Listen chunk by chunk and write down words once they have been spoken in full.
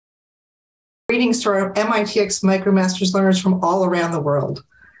Greetings to our MITx MicroMasters learners from all around the world.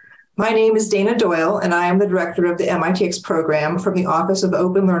 My name is Dana Doyle, and I am the director of the MITx program from the Office of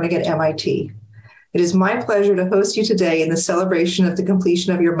Open Learning at MIT. It is my pleasure to host you today in the celebration of the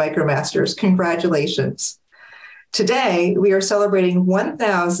completion of your MicroMasters. Congratulations. Today, we are celebrating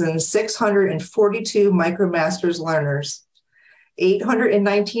 1,642 MicroMasters learners.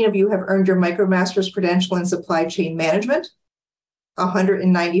 819 of you have earned your MicroMasters credential in supply chain management,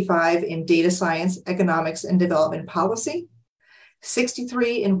 195 in data science, economics, and development policy,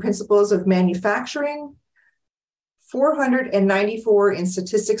 63 in principles of manufacturing, 494 in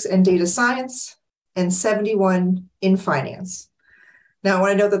statistics and data science, and 71 in finance. Now, I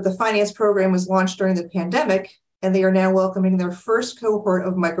want to note that the finance program was launched during the pandemic, and they are now welcoming their first cohort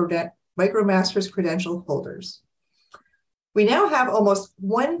of MicroMasters credential holders. We now have almost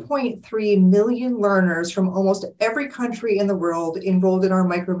 1.3 million learners from almost every country in the world enrolled in our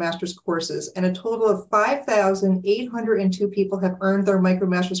MicroMasters courses, and a total of 5,802 people have earned their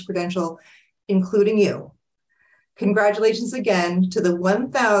MicroMasters credential, including you. Congratulations again to the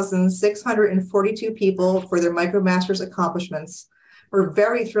 1,642 people for their MicroMasters accomplishments. We're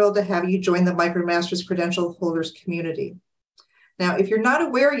very thrilled to have you join the MicroMasters credential holders community. Now, if you're not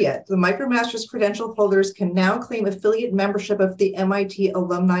aware yet, the MicroMasters credential holders can now claim affiliate membership of the MIT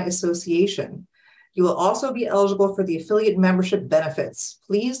Alumni Association. You will also be eligible for the affiliate membership benefits.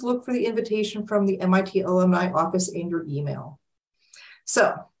 Please look for the invitation from the MIT Alumni Office in your email.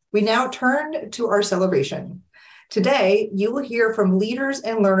 So we now turn to our celebration. Today, you will hear from leaders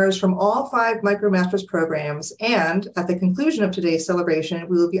and learners from all 5 MicroMasters programs, and at the conclusion of today's celebration,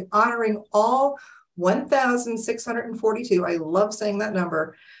 we will be honoring all 1,642, I love saying that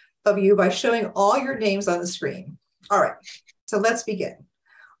number, of you by showing all your names on the screen. All right, so let's begin.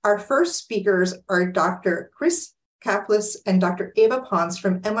 Our first speakers are Dr. Chris Kaplis and Dr. Eva Ponce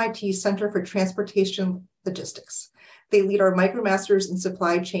from MIT Center for Transportation Logistics. They lead our MicroMasters in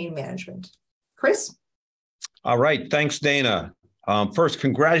Supply Chain Management. Chris? All right, thanks, Dana. First,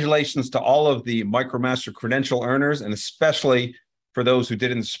 congratulations to all of the MicroMaster credential earners, and especially for those who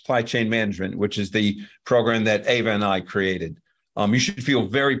did in the supply chain management, which is the program that Eva and I created. You should feel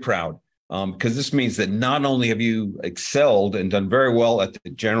very proud because this means that not only have you excelled and done very well at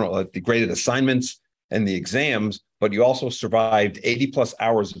the graded assignments and the exams, but you also survived 80+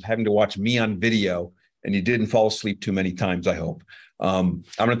 hours of having to watch me on video, and you didn't fall asleep too many times, I hope. I'm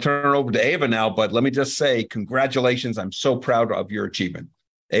going to turn it over to Eva now, but let me just say congratulations. I'm so proud of your achievement.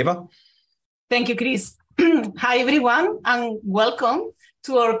 Eva? Thank you, Chris. Hi, everyone, and welcome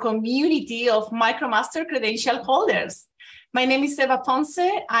to our community of MicroMaster credential holders. My name is Eva Ponce.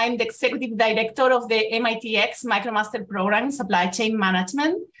 I'm the Executive Director of the MITx MicroMaster Program in Supply Chain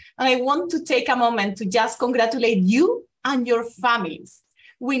Management, and I want to take a moment to just congratulate you and your families.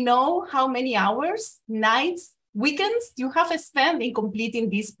 We know how many hours, nights, weekends you have spent in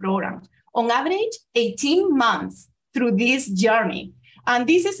completing this program. On average, 18 months through this journey. And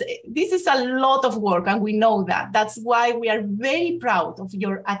this is a lot of work, and we know that. That's why we are very proud of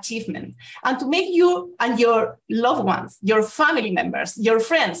your achievement. And to make you and your loved ones, your family members, your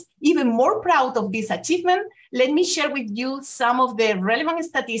friends, even more proud of this achievement, let me share with you some of the relevant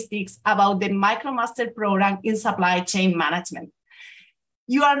statistics about the MicroMaster program in supply chain management.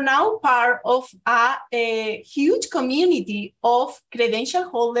 You are now part of a huge community of credential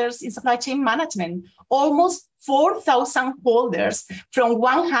holders in supply chain management, almost 4,000 holders from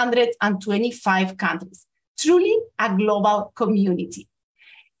 125 countries, truly a global community.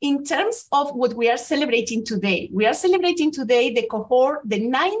 In terms of what we are celebrating today, the cohort, the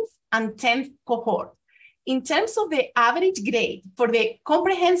 9th and 10th cohort. In terms of the average grade for the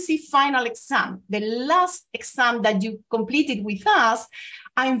comprehensive final exam, the last exam that you completed with us,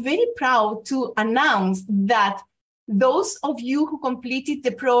 I'm very proud to announce that those of you who completed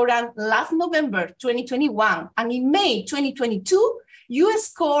the program last November 2021 and in May 2022, you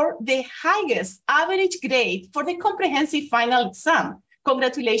scored the highest average grade for the comprehensive final exam.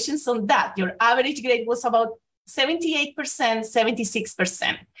 Congratulations on that. Your average grade was about 78%,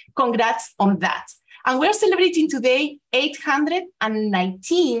 76%. Congrats on that. And we're celebrating today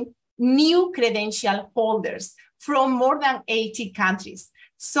 819 new credential holders from more than 80 countries.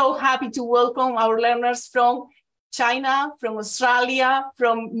 So happy to welcome our learners from China, from Australia,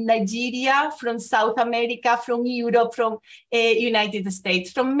 from Nigeria, from South America, from Europe, from United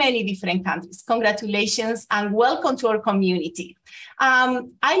States, from many different countries. Congratulations and welcome to our community.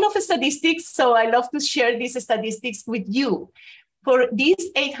 I love statistics, so I love to share these statistics with you. For these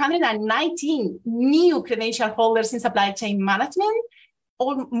 819 new credential holders in supply chain management,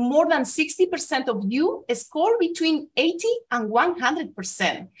 more than 60% of you score between 80 and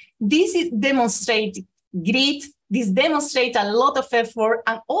 100%. This is demonstrate grit. This demonstrates a lot of effort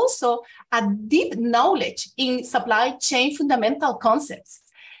and also a deep knowledge in supply chain fundamental concepts.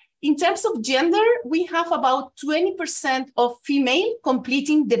 In terms of gender, we have about 20% of female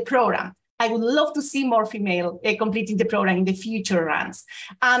completing the program. I would love to see more female completing the program in the future runs.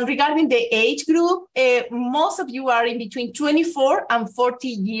 And regarding the age group, most of you are in between 24 and 40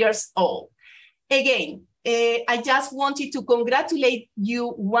 years old. Again, I just wanted to congratulate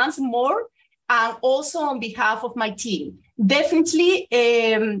you once more, and also on behalf of my team. Definitely,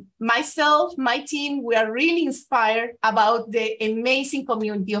 myself, my team, we are really inspired about the amazing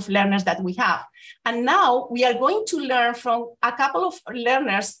community of learners that we have. And now we are going to learn from a couple of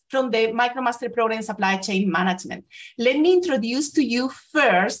learners from the MicroMaster program in Supply Chain Management. Let me introduce to you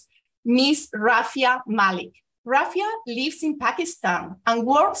first Ms. Rafia Malik. Rafia lives in Pakistan and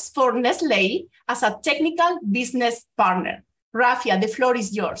works for Nestlé as a technical business partner. Rafia, the floor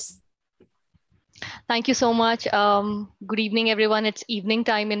is yours. Thank you so much. Good evening, everyone. It's evening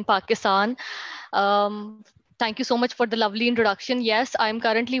time in Pakistan. Thank you so much for the lovely introduction. Yes, I'm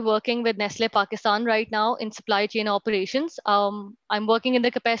currently working with Nestlé Pakistan right now in supply chain operations. I'm working in the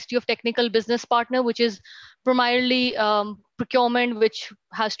capacity of technical business partner, which is primarily procurement, which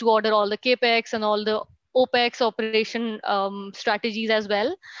has to order all the CAPEX and all the OPEX operation strategies as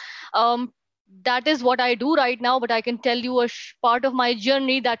well. That is what I do right now, but I can tell you a part of my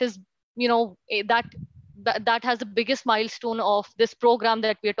journey that is, that has the biggest milestone of this program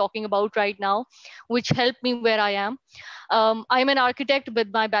that we're talking about right now, which helped me where I am. I'm an architect with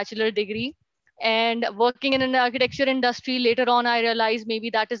my bachelor degree, and working in an architecture industry, later on, I realized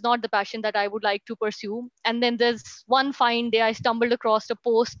maybe that is not the passion that I would like to pursue. And then there's one fine day I stumbled across a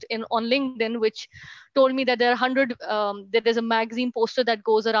post on LinkedIn, which told me that there are there is a magazine poster that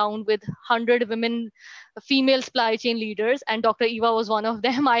goes around with 100 women, female supply chain leaders, and Dr. Eva was one of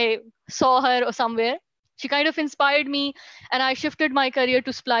them. I saw her somewhere. She kind of inspired me, and I shifted my career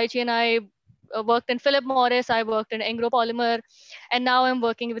to supply chain. I worked in Philip Morris, I worked in Engro Polymer, and now I'm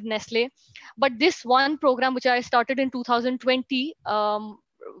working with Nestle. But this one program, which I started in 2020,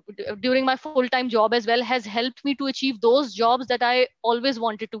 during my full-time job as well, has helped me to achieve those jobs that I always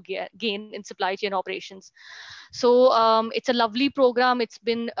wanted to gain in supply chain operations. So it's a lovely program. It's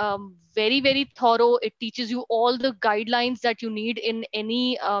been very, very thorough. It teaches you all the guidelines that you need in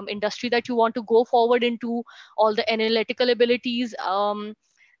any industry that you want to go forward into, all the analytical abilities.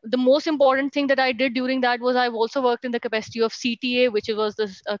 The most important thing that I did during that was I've also worked in the capacity of CTA, which was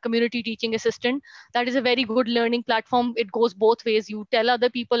the community teaching assistant. That is a very good learning platform. It goes both ways. You tell other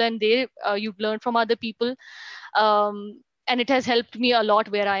people and you learn from other people. And it has helped me a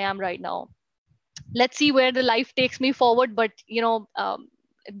lot where I am right now. Let's see where the life takes me forward. But,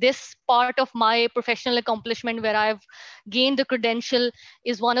 this part of my professional accomplishment where I've gained the credential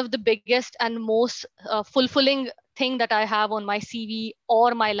is one of the biggest and most fulfilling thing that I have on my CV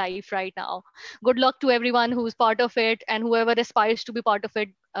or my life right now. Good luck to everyone who's part of it, and whoever aspires to be part of it,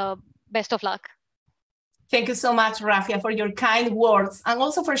 best of luck. Thank you so much, Rafia, for your kind words and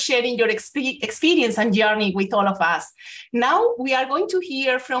also for sharing your experience and journey with all of us. Now we are going to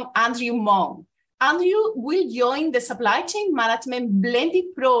hear from Andrew Mong. Andrew will join the Supply Chain Management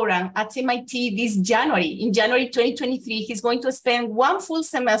Blended Program at MIT this January. In January 2023, he's going to spend one full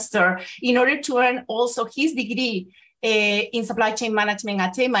semester in order to earn also his degree in Supply Chain Management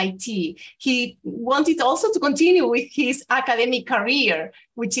at MIT. He wanted also to continue with his academic career,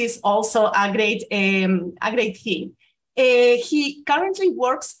 which is also a great thing. He currently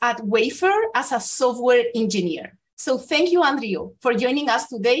works at Wayfair as a software engineer. So thank you, Andrew, for joining us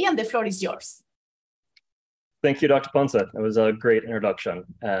today, and the floor is yours. Thank you, Dr. Ponce. That was a great introduction.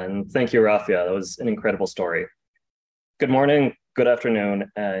 And thank you, Rafia. That was an incredible story. Good morning, good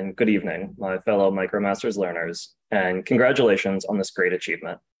afternoon, and good evening, my fellow MicroMasters learners, and congratulations on this great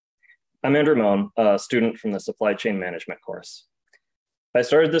achievement. I'm Andrew Moan, a student from the Supply Chain Management course. I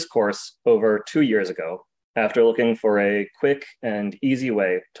started this course over 2 years ago after looking for a quick and easy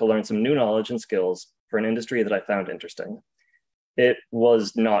way to learn some new knowledge and skills for an industry that I found interesting. It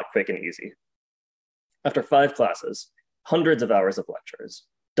was not quick and easy. After 5 classes, hundreds of hours of lectures,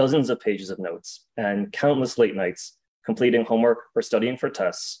 dozens of pages of notes, and countless late nights completing homework or studying for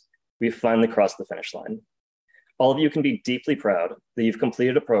tests, we've finally crossed the finish line. All of you can be deeply proud that you've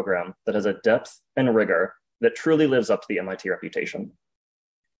completed a program that has a depth and rigor that truly lives up to the MIT reputation.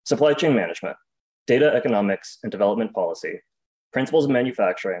 Supply chain management, data economics and development policy, principles of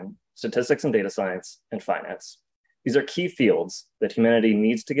manufacturing, statistics and data science, and finance. These are key fields that humanity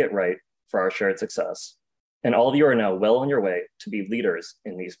needs to get right for our shared success. and all of you are now well on your way to be leaders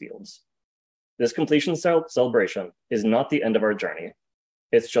in these fields. This completion celebration is not the end of our journey,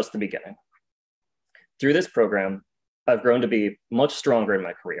 it's just the beginning. Through this program, I've grown to be much stronger in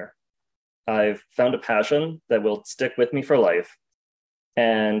my career. I've found a passion that will stick with me for life,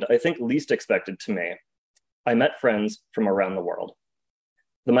 and I think least expected to me, I met friends from around the world.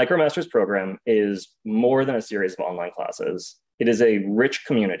 The MicroMasters program is more than a series of online classes. It is a rich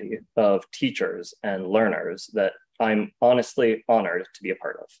community of teachers and learners that I'm honestly honored to be a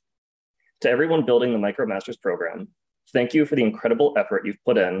part of. To everyone building the MicroMasters program, thank you for the incredible effort you've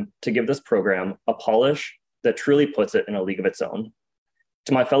put in to give this program a polish that truly puts it in a league of its own.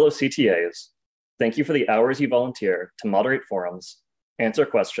 To my fellow CTAs, thank you for the hours you volunteer to moderate forums, answer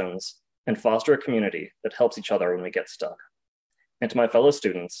questions, and foster a community that helps each other when we get stuck. And to my fellow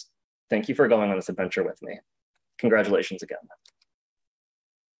students, thank you for going on this adventure with me. Congratulations again.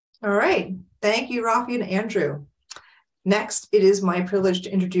 All right, thank you, Rafi and Andrew. Next, it is my privilege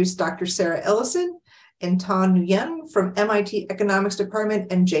to introduce Dr. Sarah Ellison and Tan Nguyen from MIT Economics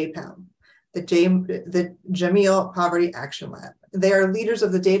Department and JPOM, the Jameel Poverty Action Lab. They are leaders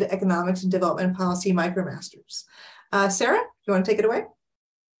of the Data Economics and Development Policy MicroMasters. Sarah, you want to take it away?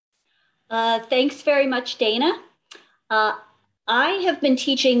 Thanks very much, Dana. I have been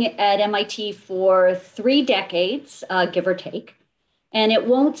teaching at MIT for 3 decades, give or take, and it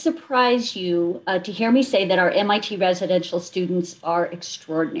won't surprise you to hear me say that our MIT residential students are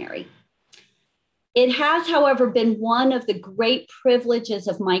extraordinary. It has, however, been one of the great privileges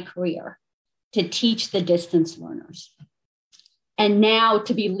of my career to teach the distance learners, and now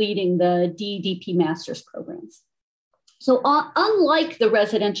to be leading the DEDP master's programs. So unlike the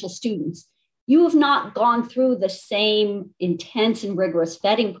residential students, you have not gone through the same intense and rigorous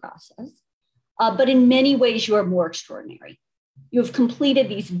vetting process, but in many ways you are more extraordinary. You have completed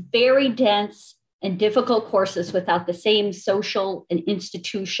these very dense and difficult courses without the same social and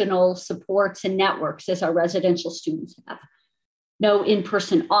institutional supports and networks as our residential students have. No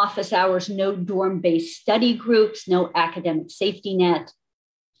in-person office hours, no dorm-based study groups, no academic safety net.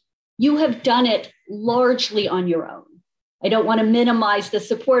 You have done it largely on your own. I don't want to minimize the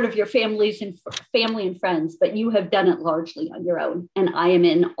support of your family and friends, but you have done it largely on your own, and I am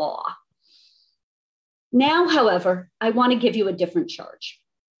in awe. Now, however, I want to give you a different charge.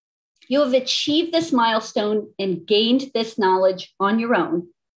 You have achieved this milestone and gained this knowledge on your own,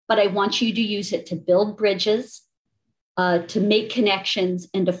 but I want you to use it to build bridges, to make connections,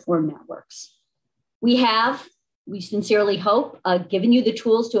 and to form networks. We sincerely hope, given you the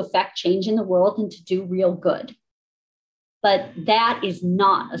tools to affect change in the world and to do real good. But that is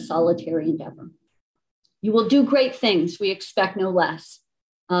not a solitary endeavor. You will do great things, we expect no less,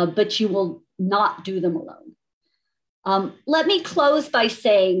 but you will not do them alone. Let me close by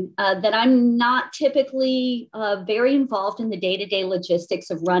saying that I'm not typically very involved in the day-to-day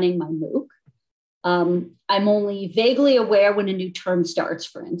logistics of running my MOOC. I'm only vaguely aware when a new term starts,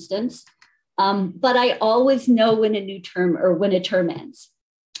 for instance, but I always know when a new term or when a term ends.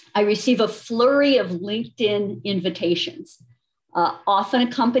 I receive a flurry of LinkedIn invitations, often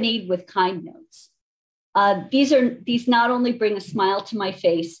accompanied with kind notes. These not only bring a smile to my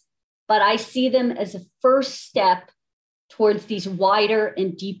face, but I see them as a first step towards these wider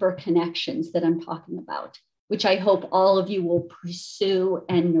and deeper connections that I'm talking about, which I hope all of you will pursue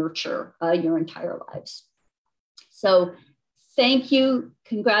and nurture your entire lives. So thank you,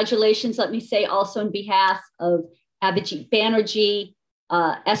 congratulations, let me say also on behalf of Abhijit Banerjee,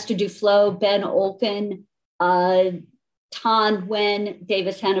 Esther Duflo, Ben Olken, Tan Nguyen,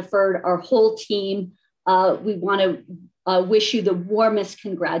 Davis Hannaford, our whole team. We want to wish you the warmest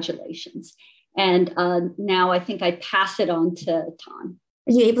congratulations. And now I think I pass it on to Tan.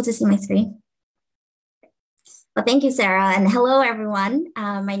 Are you able to see my screen? Well, thank you, Sarah. And hello, everyone.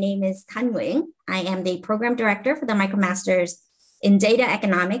 My name is Tan Nguyen. I am the program director for the MicroMasters in Data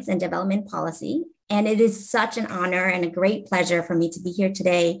Economics and Development Policy. And it is such an honor and a great pleasure for me to be here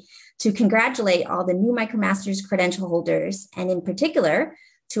today to congratulate all the new MicroMasters credential holders, and in particular,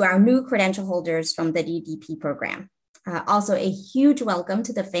 to our new credential holders from the DEDP program. Also, a huge welcome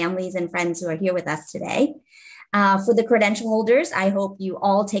to the families and friends who are here with us today. For the credential holders, I hope you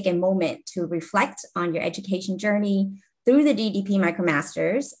all take a moment to reflect on your education journey through the DEDP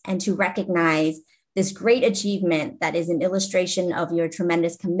MicroMasters and to recognize this great achievement that is an illustration of your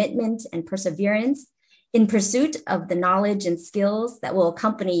tremendous commitment and perseverance in pursuit of the knowledge and skills that will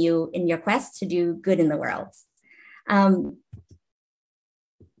accompany you in your quest to do good in the world.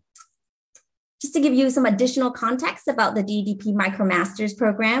 Just to give you some additional context about the DEDP MicroMasters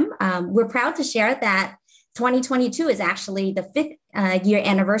program, we're proud to share that 2022 is actually the 5th year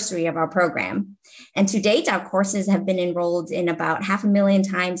anniversary of our program. And to date, our courses have been enrolled in about 500,000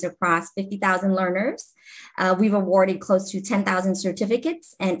 times across 50,000 learners. We've awarded close to 10,000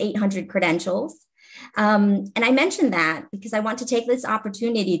 certificates and 800 credentials. And I mentioned that because I want to take this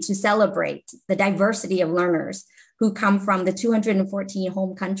opportunity to celebrate the diversity of learners who come from the 214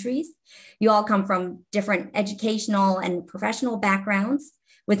 home countries. You all come from different educational and professional backgrounds,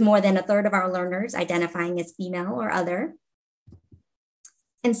 with more than a third of our learners identifying as female or other.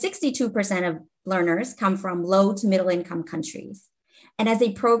 And 62% of learners come from low to middle income countries. And as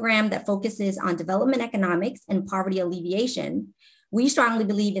a program that focuses on development economics and poverty alleviation, we strongly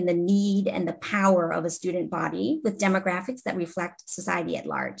believe in the need and the power of a student body with demographics that reflect society at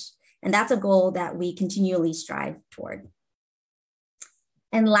large. And that's a goal that we continually strive toward.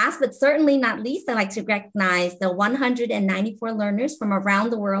 And last but certainly not least, I'd like to recognize the 194 learners from around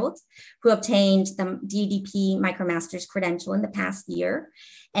the world who obtained the DEDP MicroMasters credential in the past year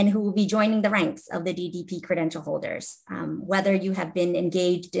and who will be joining the ranks of the DEDP credential holders. Whether you have been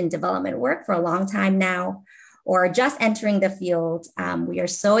engaged in development work for a long time now or just entering the field, we are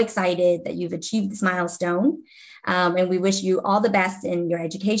so excited that you've achieved this milestone. And we wish you all the best in your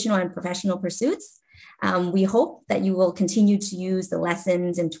educational and professional pursuits. We hope that you will continue to use the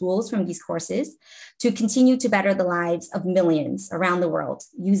lessons and tools from these courses to continue to better the lives of millions around the world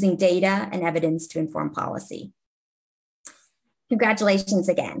using data and evidence to inform policy. Congratulations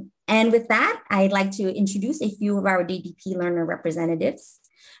again. And with that, I'd like to introduce a few of our DEDP learner representatives.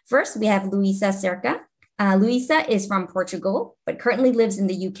 First, we have Luisa Cerca. Luisa is from Portugal, but currently lives in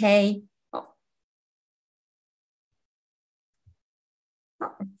the UK.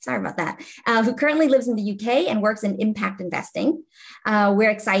 Sorry about that, who currently lives in the UK and works in impact investing.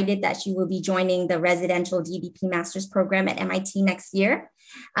 We're excited that she will be joining the residential DEDP master's program at MIT next year.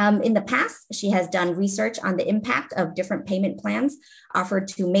 In the past, she has done research on the impact of different payment plans offered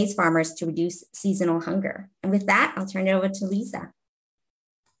to maize farmers to reduce seasonal hunger. And with that, I'll turn it over to Lisa.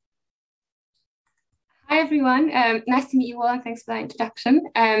 Hi, everyone. Nice to meet you all, and thanks for that introduction.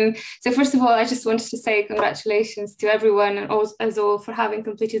 So first of all, I just wanted to say congratulations to everyone and us all for having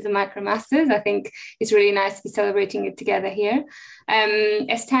completed the MicroMasters. I think it's really nice to be celebrating it together here.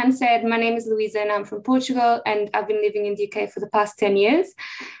 As Tan said, my name is Luisa and I'm from Portugal, and I've been living in the UK for the past 10 years.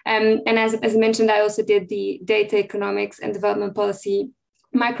 And as mentioned, I also did the Data Economics and Development Policy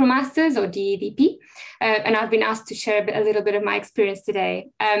MicroMasters or DEDP, and I've been asked to share a little bit of my experience today.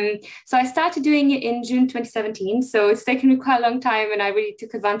 So I started doing it in June 2017, so it's taken me quite a long time, and I really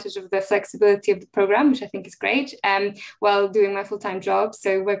took advantage of the flexibility of the program, which I think is great, while doing my full-time job, so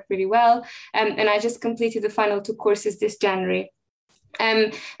it worked really well. And I just completed the final 2 courses this January.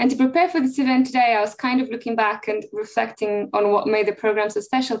 And to prepare for this event today, I was kind of looking back and reflecting on what made the program so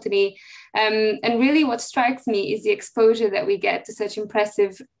special to me. And really what strikes me is the exposure that we get to such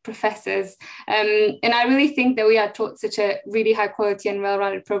impressive professors. And I really think that we are taught such a really high quality and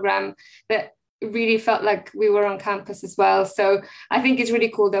well-rounded program that really felt like we were on campus as well. So I think it's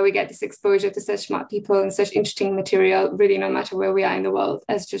really cool that we get this exposure to such smart people and such interesting material, really no matter where we are in the world,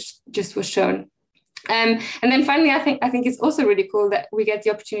 as just was shown. And then finally, I think it's also really cool that we get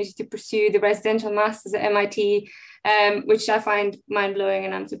the opportunity to pursue the residential masters at MIT, which I find mind-blowing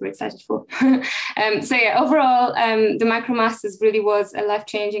and I'm super excited for. So yeah, overall, the MicroMasters really was a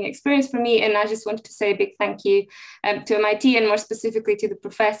life-changing experience for me, and I just wanted to say a big thank you to MIT, and more specifically to the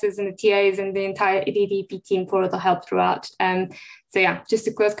professors and the TAs and the entire DEDP team for all the help throughout. So yeah, just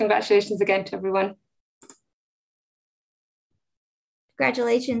to close, congratulations again to everyone.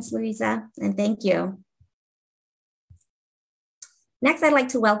 Congratulations, Luisa, and thank you. Next, I'd like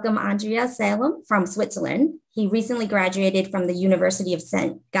to welcome Andrea Salem from Switzerland. He recently graduated from the University of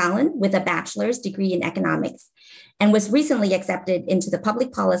St. Gallen with a bachelor's degree in economics and was recently accepted into the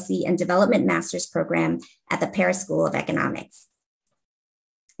Public Policy and Development Master's program at the Paris School of Economics.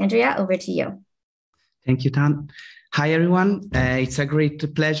 Andrea, over to you. Thank you, Tan. Hi, everyone. It's a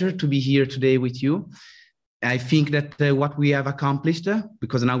great pleasure to be here today with you. I think that what we have accomplished,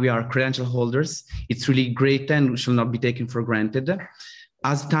 because now we are credential holders, it's really great and should not be taken for granted.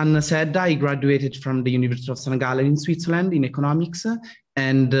 As Tan said, I graduated from the University of St. Gallen in Switzerland in economics,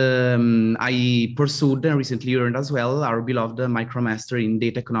 and I pursued and recently earned as well our beloved MicroMaster in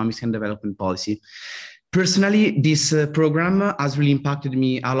Data Economics and Development Policy. Personally, this program has really impacted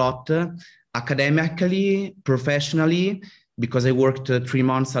me a lot, academically, professionally, because I worked 3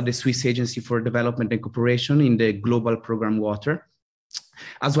 months at the Swiss Agency for Development and Cooperation in the global program Water,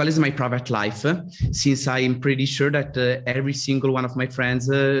 as well as my private life, since I'm pretty sure that every single one of my friends,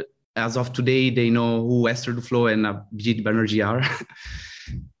 as of today, they know who Esther Duflo and Brigitte Banerjee are.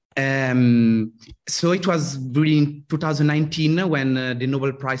 So it was really in 2019 when the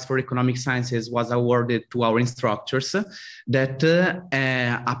Nobel Prize for Economic Sciences was awarded to our instructors that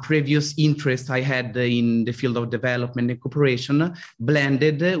a previous interest I had in the field of development and cooperation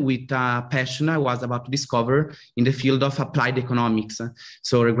blended with a passion I was about to discover in the field of applied economics.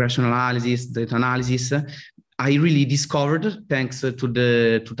 So regression analysis, data analysis. I really discovered, thanks to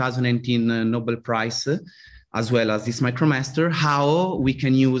the 2019 Nobel Prize, as well as this MicroMaster, how we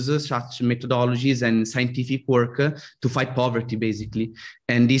can use such methodologies and scientific work to fight poverty, basically.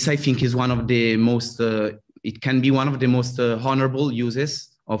 And this, I think, is one of the most, it can be one of the most honorable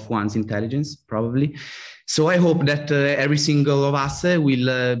uses of one's intelligence, probably. So I hope that every single of us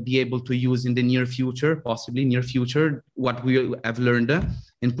will be able to use in the near future, possibly near future, what we have learned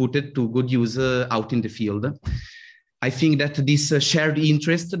and put it to good use out in the field. I think that this shared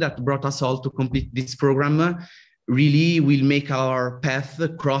interest that brought us all to complete this program really will make our path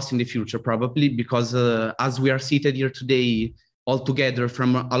cross in the future, probably, because as we are seated here today, all together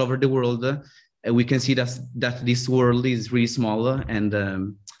from all over the world, we can see that this world is really small, and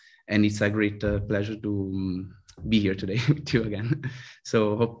it's a great pleasure to be here today with you again.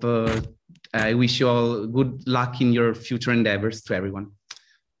 So hope I wish you all good luck in your future endeavors to everyone.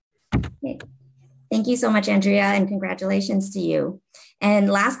 Okay. Thank you so much, Andrea, and congratulations to you. And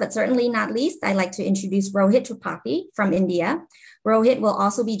last but certainly not least, I'd like to introduce Rohit Tripathi from India. Rohit will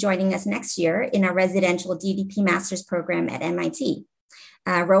also be joining us next year in our residential DEDP master's program at MIT.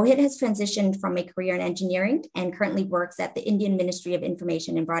 Rohit has transitioned from a career in engineering and currently works at the Indian Ministry of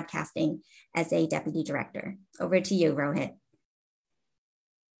Information and Broadcasting as a deputy director. Over to you, Rohit.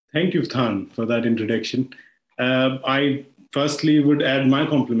 Thank you, Than, for that introduction. I firstly would add my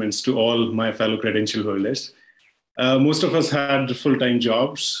compliments to all my fellow credential holders. Most of us had full-time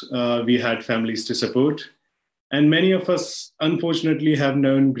jobs. We had families to support. And many of us, unfortunately, have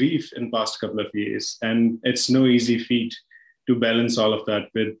known grief in the past couple of years. And it's no easy feat to balance all of that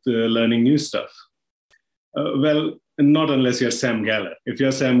with learning new stuff. Well, not unless you're Sam Galler. If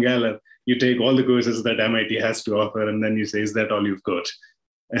you're Sam Galler, you take all the courses that MIT has to offer, and then you say, is that all you've got?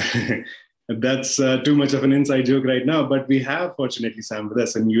 That's too much of an inside joke right now, but we have, fortunately, Sam with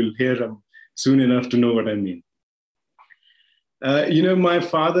us, and you'll hear him soon enough to know what I mean. My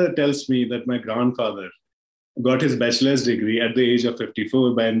father tells me that my grandfather got his bachelor's degree at the age of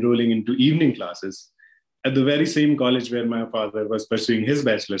 54 by enrolling into evening classes at the very same college where my father was pursuing his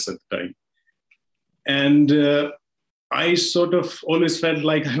bachelor's at the time. And I sort of always felt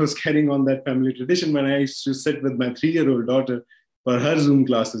like I was carrying on that family tradition when I used to sit with my 3-year-old daughter for her Zoom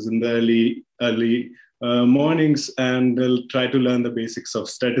classes in the early mornings and try to learn the basics of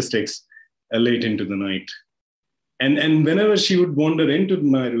statistics late into the night. And whenever she would wander into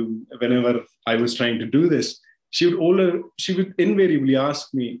my room, whenever I was trying to do this, she would invariably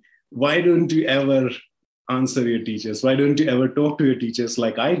ask me, why don't you ever answer your teachers? Why don't you ever talk to your teachers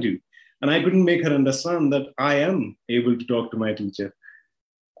like I do? And I couldn't make her understand that I am able to talk to my teacher.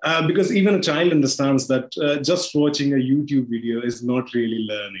 Because even a child understands that just watching a YouTube video is not really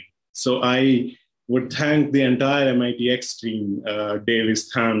learning. So I would thank the entire MITx team,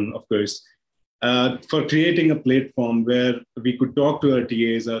 Davis, Than, of course, for creating a platform where we could talk to our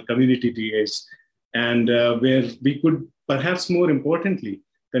TAs, our community TAs, and where we could, perhaps more importantly,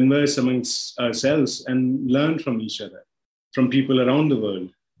 converse amongst ourselves and learn from each other, from people around the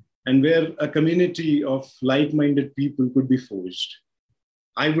world, and where a community of like-minded people could be forged.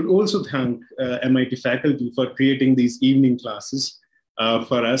 I would also thank MIT faculty for creating these evening classes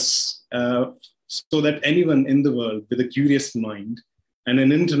for us so that anyone in the world with a curious mind and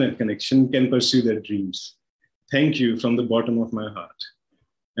an internet connection can pursue their dreams. Thank you from the bottom of my heart.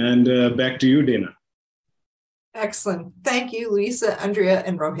 And back to you, Dana. Excellent. Thank you, Lisa, Andrea,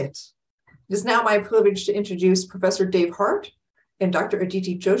 and Rohit. It is now my privilege to introduce Professor Dave Hart and Dr.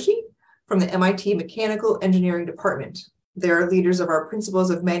 Aditi Joshi from the MIT Mechanical Engineering Department. They are leaders of our Principles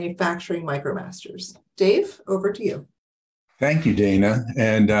of Manufacturing MicroMasters. Dave, over to you. Thank you, Dana.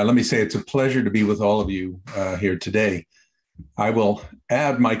 And let me say it's a pleasure to be with all of you here today. I will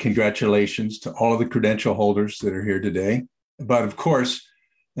add my congratulations to all of the credential holders that are here today, but of course,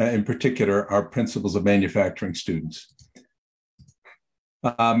 in particular, our Principles of Manufacturing students.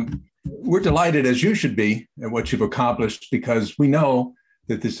 We're delighted, as you should be, at what you've accomplished because we know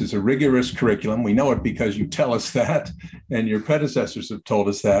that this is a rigorous curriculum. We know it because you tell us that, and your predecessors have told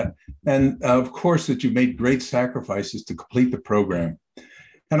us that. And of course, that you've made great sacrifices to complete the program.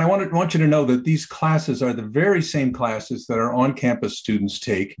 And I want you to know that these classes are the very same classes that our on-campus students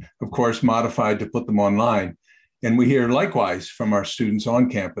take, of course, modified to put them online. And we hear likewise from our students on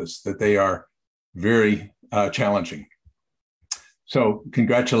campus that they are very challenging. So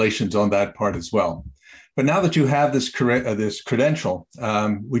congratulations on that part as well. But now that you have this credential,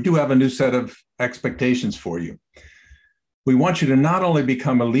 we do have a new set of expectations for you. We want you to not only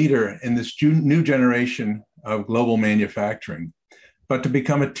become a leader in this new generation of global manufacturing, but to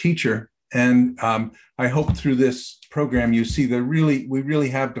become a teacher. And I hope through this program, you see that we really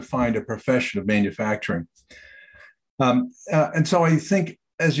have defined a profession of manufacturing. And so I think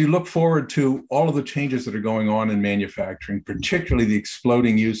as you look forward to all of the changes that are going on in manufacturing, particularly the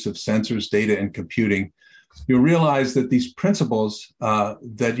exploding use of sensors, data, and computing, you'll realize that these principles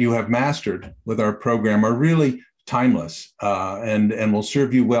that you have mastered with our program are really timeless and will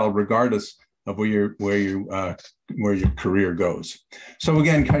serve you well regardless of where your career goes. So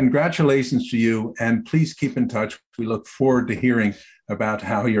again, congratulations to you, and please keep in touch. We look forward to hearing about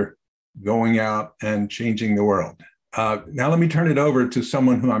how you're going out and changing the world. Now let me turn it over to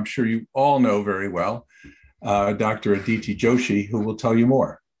someone who I'm sure you all know very well, Dr. Aditi Joshi, who will tell you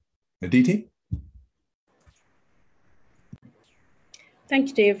more. Aditi? Thank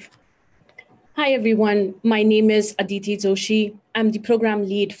you, Dave. Hi, everyone. My name is Aditi Joshi. I'm the program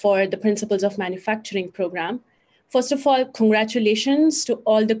lead for the Principles of Manufacturing program. First of all, congratulations to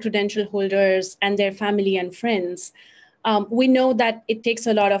all the credential holders and their family and friends. We know that it takes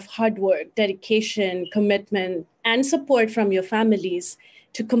a lot of hard work, dedication, commitment, and support from your families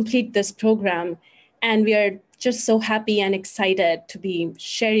to complete this program. And we are just so happy and excited to be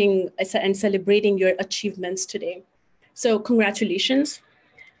sharing and celebrating your achievements today. So congratulations.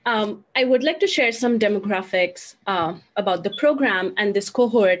 I would like to share some demographics about the program and this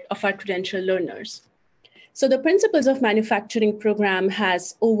cohort of our credential learners. So the Principles of Manufacturing program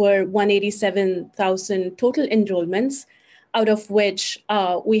has over 187,000 total enrollments, out of which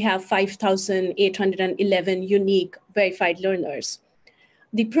we have 5,811 unique verified learners.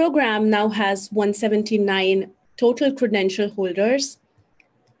 The program now has 179 total credential holders.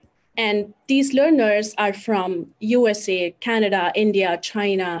 And these learners are from USA, Canada, India,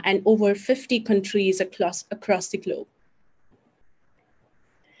 China, and over 50 countries across the globe.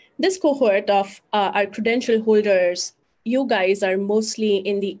 This cohort of our credential holders, you guys are mostly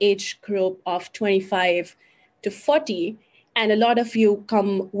in the age group of 25 to 40, and a lot of you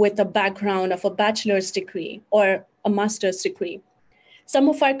come with a background of a bachelor's degree or a master's degree. Some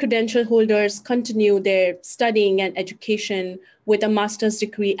of our credential holders continue their studying and education with a master's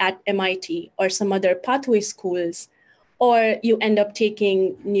degree at MIT or some other pathway schools, or you end up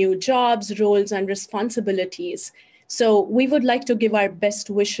taking new jobs, roles, and responsibilities. So we would like to give our best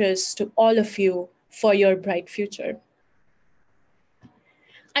wishes to all of you for your bright future.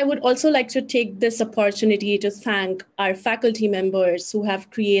 I would also like to take this opportunity to thank our faculty members who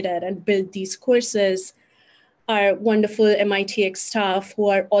have created and built these courses, our wonderful MITx staff who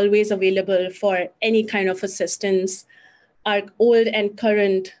are always available for any kind of assistance, our old and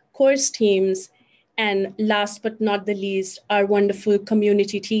current course teams, and last but not the least, our wonderful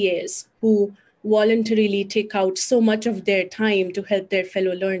community TAs who voluntarily take out so much of their time to help their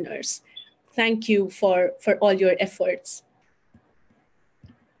fellow learners. Thank you for all your efforts.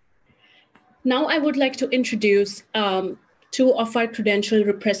 Now I would like to introduce two of our credential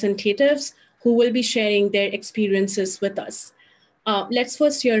representatives who will be sharing their experiences with us. Let's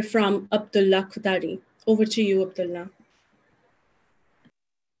first hear from Abdullah Khudari. Over to you, Abdullah.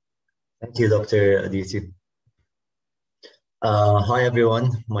 Thank you, Dr. Aditi. Hi,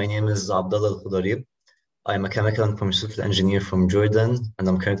 everyone. My name is Abdullah Khudari. I'm a chemical and pharmaceutical engineer from Jordan, and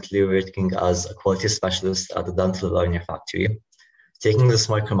I'm currently working as a quality specialist at the dental aligner factory. Taking this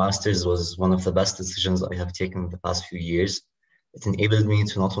MicroMasters was one of the best decisions I have taken in the past few years. It enabled me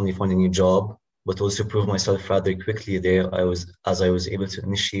to not only find a new job, but also prove myself rather quickly there as I was able to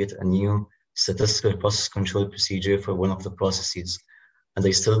initiate a new statistical process control procedure for one of the processes. And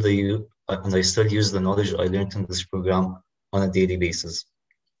I still use the knowledge I learned in this program on a daily basis.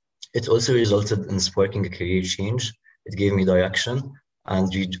 It also resulted in sparking a career change. It gave me direction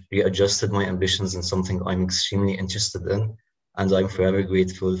and readjusted my ambitions in something I'm extremely interested in, and I'm forever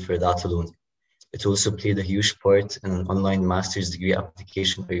grateful for that alone. It also played a huge part in an online master's degree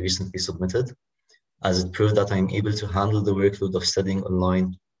application I recently submitted, as it proved that I'm able to handle the workload of studying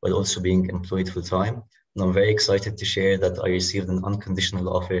online while also being employed full-time. And I'm very excited to share that I received an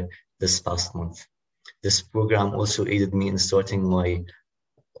unconditional offer this past month. This program also aided me in starting my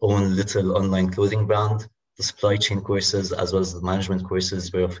own little online clothing brand. The supply chain courses as well as the management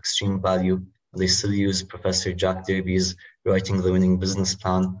courses were of extreme value, and I still use Professor Jack Derby's Writing the Winning Business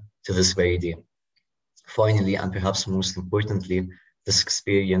Plan to this very day. Finally, and perhaps most importantly, this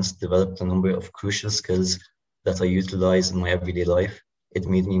experience developed a number of crucial skills that I utilize in my everyday life. It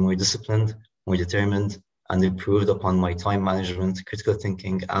made me more disciplined, more determined, and improved upon my time management, critical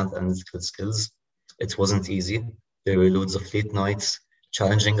thinking, and analytical skills. It wasn't easy. There were loads of late nights,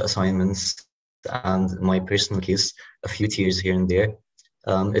 challenging assignments, and in my personal case, a few tears here and there.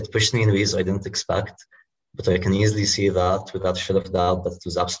 It pushed me in ways I didn't expect, but I can easily say that without a shadow of doubt that it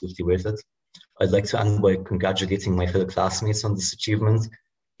was absolutely worth it. I'd like to end by congratulating my fellow classmates on this achievement.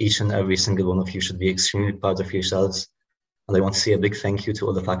 Each and every single one of you should be extremely proud of yourselves. And I want to say a big thank you to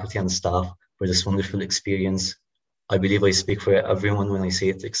all the faculty and staff for this wonderful experience. I believe I speak for everyone when I say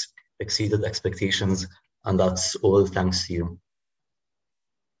it exceeded expectations, and that's all thanks to you.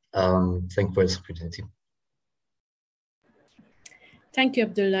 Thank you for this opportunity. Thank you,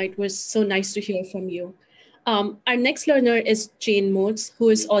 Abdullah. It was so nice to hear from you. Our next learner is Jane Modes, who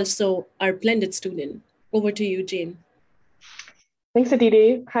is also our blended student. Over to you, Jane. Thanks,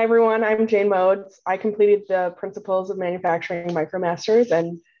 Aditi. Hi, everyone. I'm Jane Modes. I completed the Principles of Manufacturing MicroMasters,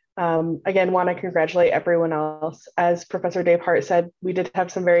 and again, want to congratulate everyone else. As Professor Dave Hart said, we did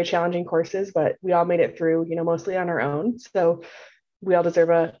have some very challenging courses, but we all made it through, mostly on our own. So we all deserve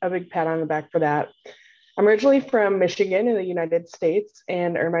a big pat on the back for that. I'm originally from Michigan in the United States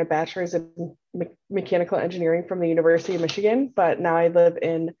and earned my bachelor's in mechanical engineering from the University of Michigan, but now I live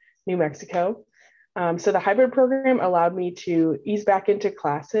in New Mexico. So the hybrid program allowed me to ease back into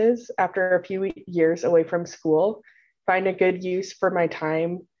classes after a few years away from school, find a good use for my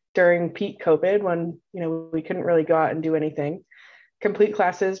time during peak COVID when we couldn't really go out and do anything, complete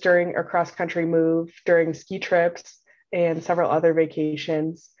classes during a cross-country move, during ski trips, and several other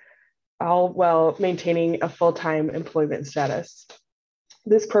vacations, all while maintaining a full-time employment status.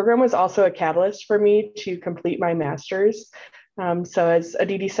 This program was also a catalyst for me to complete my master's. So as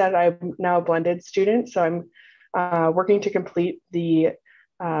Aditi said, I'm now a blended student, so I'm working to complete the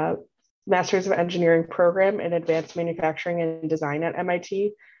Master's of Engineering program in Advanced Manufacturing and Design at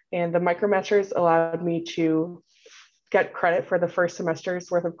MIT. And the MicroMasters allowed me to get credit for the first semester's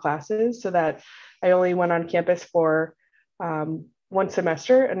worth of classes so that I only went on campus for one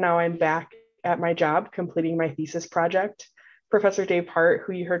semester, and now I'm back at my job completing my thesis project. Professor Dave Hart,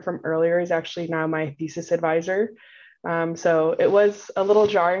 who you heard from earlier, is actually now my thesis advisor. So it was a little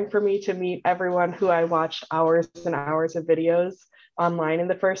jarring for me to meet everyone who I watched hours and hours of videos online in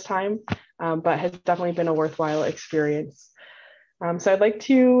the first time, but has definitely been a worthwhile experience. So I'd like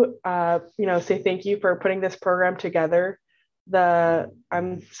to say thank you for putting this program together.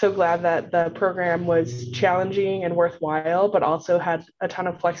 I'm so glad that the program was challenging and worthwhile, but also had a ton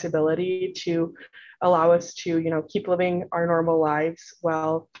of flexibility to allow us to keep living our normal lives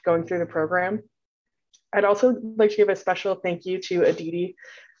while going through the program. I'd also like to give a special thank you to Aditi.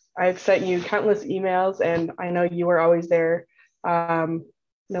 I've sent you countless emails, and I know you were always there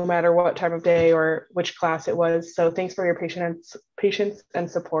no matter what time of day or which class it was. So thanks for your patience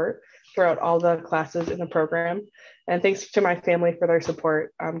and support throughout all the classes in the program. And thanks to my family for their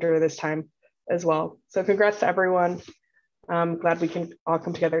support during this time as well. So congrats to everyone. I'm glad we can all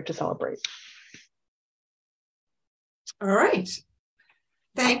come together to celebrate. All right.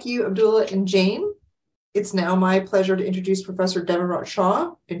 Thank you, Abdullah and Jane. It's now my pleasure to introduce Professor Devarat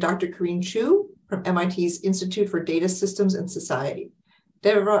Shah and Dr. Karine Chu from MIT's Institute for Data Systems and Society.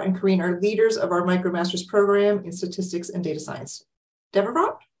 Devarat and Karine are leaders of our MicroMasters program in Statistics and Data Science.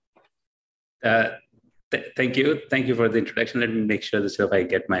 Devarat? Thank you. Thank you for the introduction. Let me make sure that I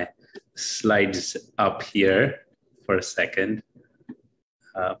get my slides up here for a second.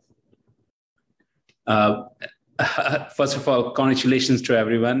 First of all, congratulations to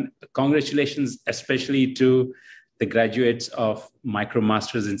everyone. Congratulations especially to the graduates of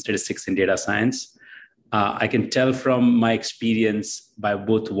MicroMasters in Statistics and Data Science. I can tell from my experience by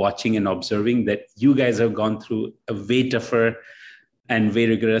both watching and observing that you guys have gone through a way tougher and very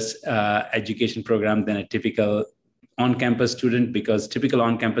rigorous education program than a typical on-campus student, because typical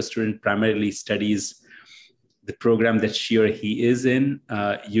on-campus student primarily studies the program that she or he is in.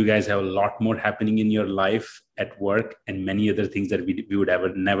 You guys have a lot more happening in your life, at work, and many other things that we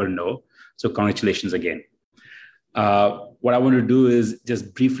would never know. So congratulations again. What I want to do is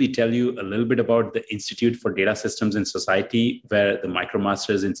just briefly tell you a little bit about the Institute for Data Systems and Society, where the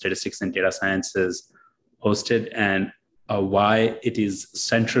MicroMasters in Statistics and Data Science is hosted, and why it is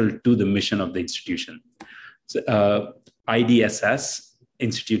central to the mission of the institution. So, IDSS,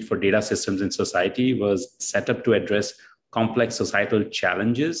 Institute for Data Systems and Society, was set up to address complex societal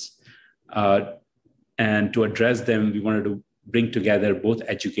challenges. And to address them, we wanted to bring together both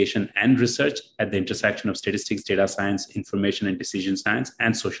education and research at the intersection of statistics, data science, information and decision science,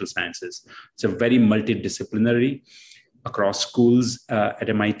 and social sciences. It's a very multidisciplinary across schools at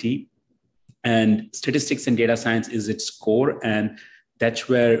MIT. And statistics and data science is its core, and that's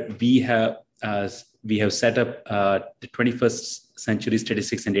where we have we have set up the 21st Century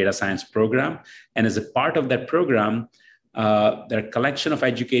Statistics and Data Science program. And as a part of that program, there are a collection of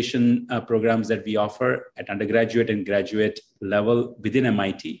education programs that we offer at undergraduate and graduate level within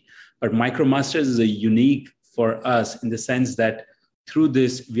MIT. But MicroMasters is a unique for us in the sense that through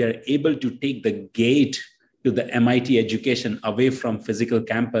this, we are able to take the gate to the MIT education away from physical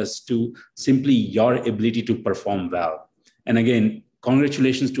campus to simply your ability to perform well. And again,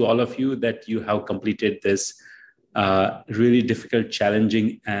 congratulations to all of you that you have completed this really difficult,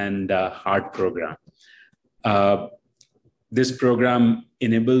 challenging, and hard program. This program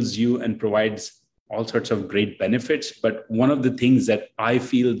enables you and provides all sorts of great benefits. But one of the things that I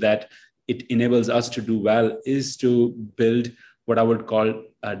feel that it enables us to do well is to build what I would call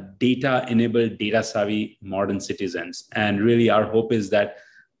data-enabled, data-savvy modern citizens. And really our hope is that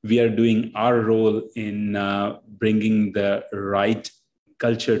we are doing our role in bringing the right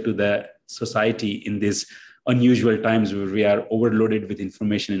culture to the society in these unusual times where we are overloaded with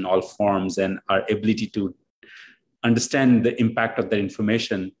information in all forms, and our ability to understand the impact of that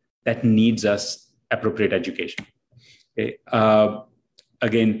information that needs us appropriate education. Okay.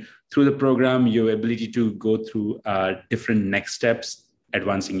 Again, through the program, your ability to go through different next steps,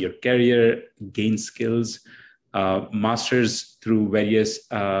 advancing your career, gain skills, masters through various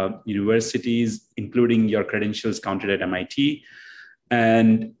universities, including your credentials counted at MIT.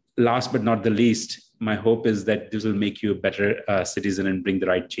 And last but not the least, my hope is that this will make you a better citizen and bring the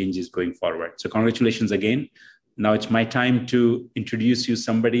right changes going forward. So congratulations again. Now it's my time to introduce you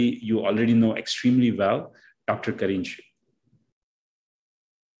somebody you already know extremely well, Dr. Kareen Shri.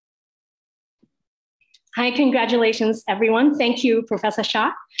 Hi, congratulations, everyone. Thank you, Professor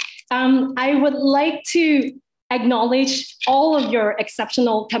Shah. I would like to acknowledge all of your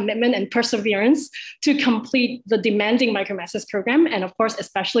exceptional commitment and perseverance to complete the demanding MicroMasters program, and of course,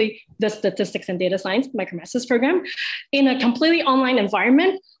 especially the Statistics and Data Science MicroMasters program, in a completely online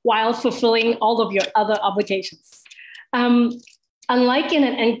environment while fulfilling all of your other obligations. Unlike in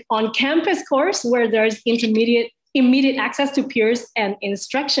an on-campus course where there's immediate access to peers and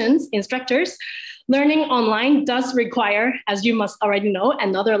instructors, learning online does require, as you must already know,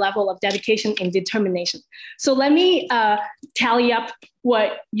 another level of dedication and determination. So let me tally up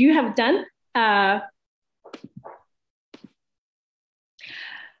what you have done.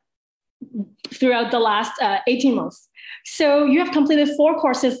 Throughout the last 18 months. So you have completed 4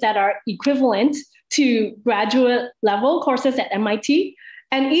 courses that are equivalent to graduate level courses at MIT.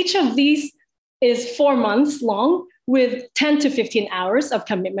 And each of these is 4 months long with 10 to 15 hours of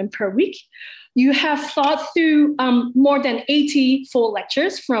commitment per week. You have thought through more than 80 full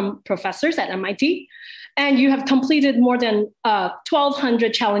lectures from professors at MIT, and you have completed more than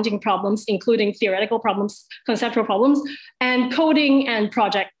 1,200 challenging problems, including theoretical problems, conceptual problems, and coding and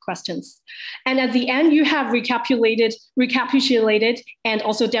project questions. And at the end, you have recapitulated, and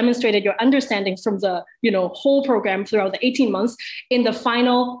also demonstrated your understanding from the whole program throughout the 18 months in the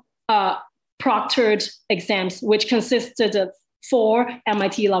final proctored exams, which consisted of 4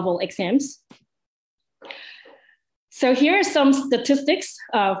 MIT level exams. So here are some statistics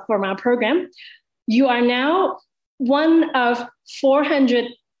from our program. You are now one of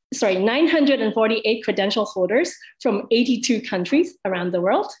 948 credential holders from 82 countries around the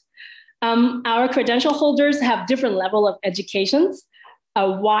world. Our credential holders have different level of educations,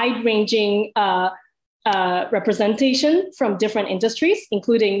 a wide-ranging representation from different industries,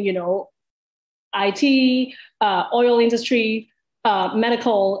 including, IT, oil industry,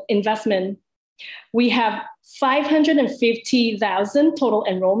 medical, investment. We have 550,000 total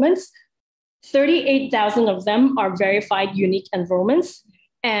enrollments. 38,000 of them are verified unique enrollments,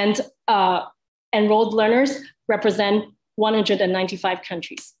 and enrolled learners represent 195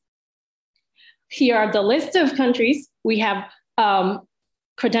 countries. Here are the list of countries. We have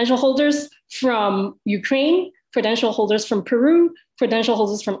credential holders from Ukraine, credential holders from Peru, credential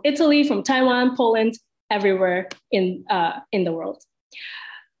holders from Italy, from Taiwan, Poland, everywhere in the world.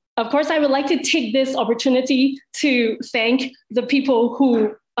 Of course, I would like to take this opportunity to thank the people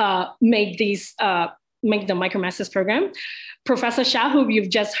who make the MicroMasters program. Professor Shah, who you've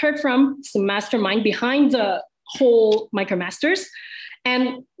just heard from, is the mastermind behind the whole MicroMasters.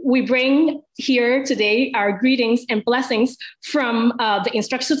 And we bring here today our greetings and blessings from the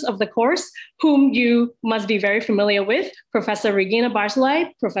instructors of the course, whom you must be very familiar with: Professor Regina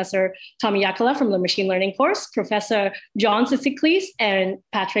Barzilai, Professor Tommy Yakala from the machine learning course, Professor John Sissiklis and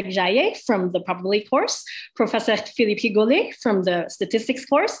Patrick Jaillet from the probability course, Professor Philippe Goulet from the statistics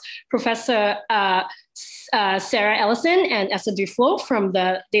course, Professor Sarah Ellison and Esther Duflo from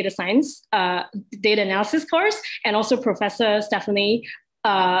the data science, data analysis course, and also Professor Stephanie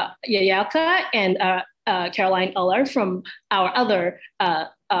Yayalka and Caroline Uller from our other data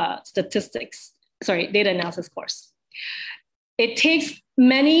analysis course. It takes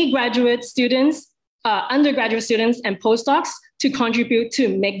many graduate students, undergraduate students and postdocs to contribute to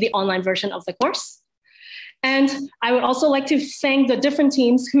make the online version of the course. And I would also like to thank the different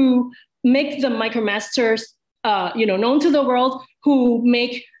teams who make the MicroMasters known to the world, who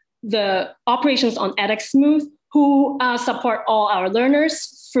make the operations on edX smooth, who support all our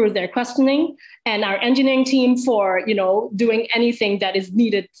learners through their questioning, and our engineering team for doing anything that is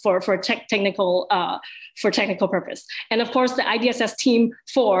needed for technical purpose, and of course the IDSS team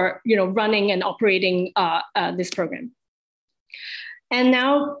for running and operating this program. And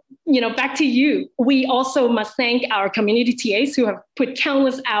now, back to you. We also must thank our community TAs who have put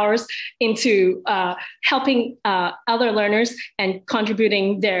countless hours into helping other learners and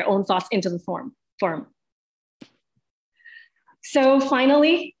contributing their own thoughts into the forum. So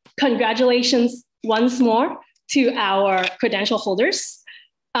finally, congratulations once more to our credential holders.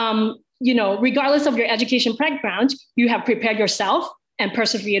 Regardless of your education background, you have prepared yourself and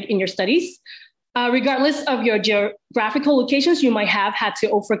persevered in your studies. Regardless of your geographical locations, you might have had to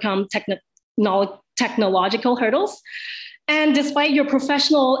overcome technological hurdles. And despite your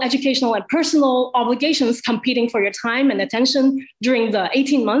professional, educational, and personal obligations competing for your time and attention during the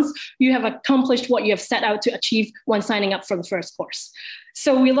 18 months, you have accomplished what you have set out to achieve when signing up for the first course.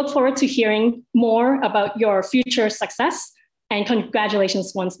 So we look forward to hearing more about your future success, and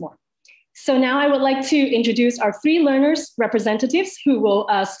congratulations once more. So now I would like to introduce our 3 learners representatives who will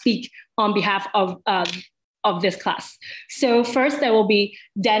speak on behalf of this class. So first there will be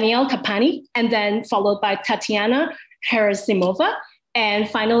Danielle Kapani, and then followed by Tatiana Herasimova, and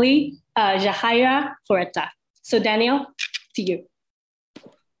finally Jahaira Floretta. So Danielle, to you.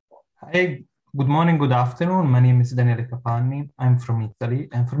 Hi, good morning, good afternoon. My name is Daniele Capani. I'm from Italy,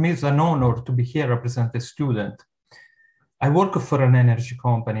 and for me it's an honor to be here represent a student. I work for an energy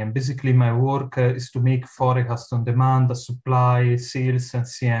company, and basically my work is to make forecast on demand, supply, sales, and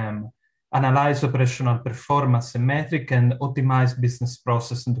SCM, analyze operational performance and metric, and optimize business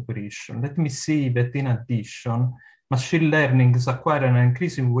process and operation. Let me say that in addition, machine learning is acquiring an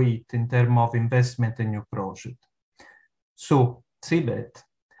increasing weight in terms of investment in new projects. So, say that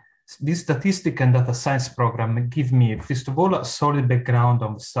this statistics and data science program give me, first of all, a solid background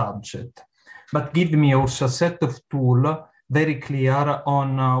on the subject, but give me also a set of tools very clear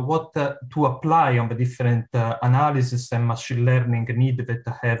on what to apply on the different analysis and machine learning needs that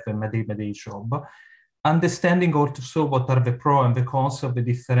I have in my day-to-day job, understanding also what are the pros and the cons of the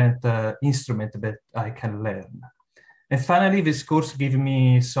different instruments that I can learn. And finally, this course gives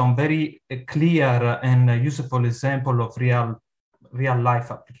me some very clear and useful example of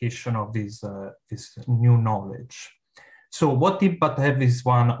real-life application of this new knowledge. So what impact have this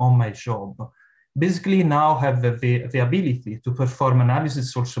one on my job? Basically now have the ability to perform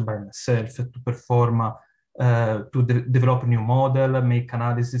analysis also by myself, to perform, develop new model, make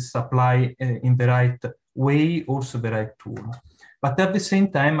analysis, apply in the right way, also the right tool. But at the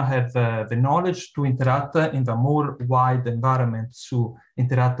same time, I have the knowledge to interact in the more wide environment, to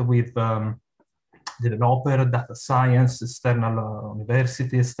interact with developer, data science, external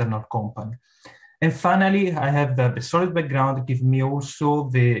university, external company. And finally, I have the solid background, give me also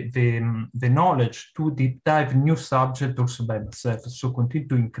the knowledge to deep dive new subject also by myself. So continue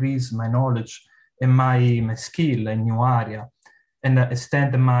to increase my knowledge and my skill in new area, and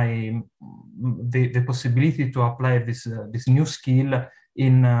extend the possibility to apply this new skill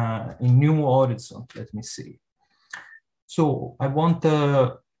in new horizon, let me say. So I want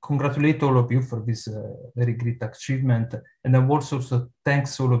to congratulate all of you for this very great achievement. And I also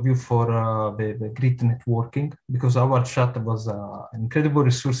thanks all of you for the great networking, because our chat was an incredible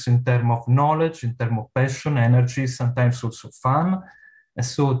resource in terms of knowledge, in terms of passion, energy, sometimes also fun. And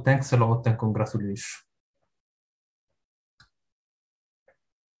so thanks a lot and congratulations.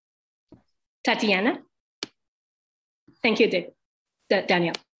 Tatiana. Thank you,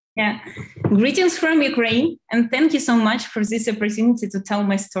 Daniel. Yeah, greetings from Ukraine, and thank you so much for this opportunity to tell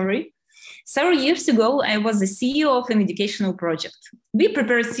my story. Several years ago, I was the CEO of an educational project. We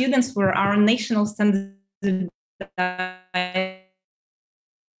prepared students for our national standard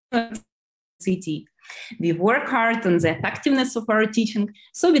CT. We work hard on the effectiveness of our teaching,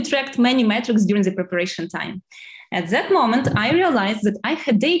 so we tracked many metrics during the preparation time. At that moment, I realized that I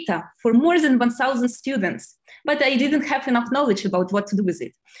had data for more than 1,000 students, but I didn't have enough knowledge about what to do with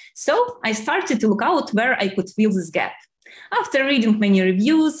it. So I started to look out where I could fill this gap. After reading many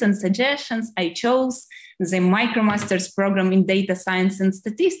reviews and suggestions, I chose the MicroMasters program in data science and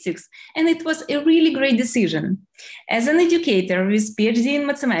statistics, and it was a really great decision. As an educator with PhD in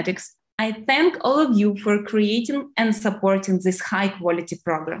mathematics, I thank all of you for creating and supporting this high-quality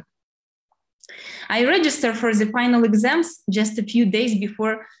program. I registered for the final exams just a few days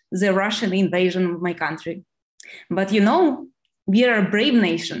before the Russian invasion of my country. But you know, we are a brave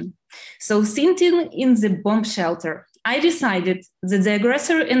nation. So sitting in the bomb shelter, I decided that the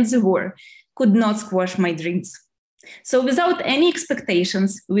aggressor and the war could not squash my dreams. So without any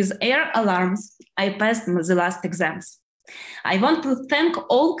expectations, with air alarms, I passed the last exams. I want to thank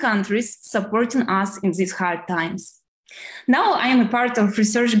all countries supporting us in these hard times. Now I am a part of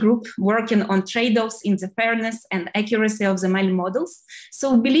research group working on trade-offs in the fairness and accuracy of the ML models.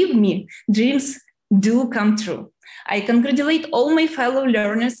 So believe me, dreams do come true. I congratulate all my fellow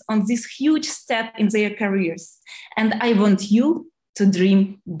learners on this huge step in their careers. And I want you to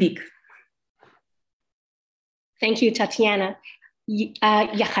dream big. Thank you, Tatiana.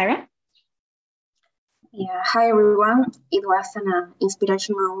 Yahaira? Yeah, hi everyone. It was an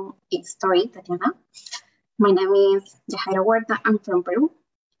inspirational story, Tatiana. My name is Yahaira Huerta. I'm from Peru,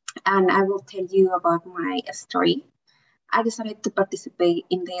 and I will tell you about my story. I decided to participate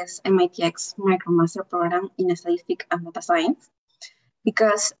in this MITx MicroMaster program in Statistics and Data Science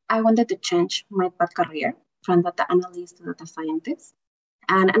because I wanted to change my path career from data analyst to data scientist.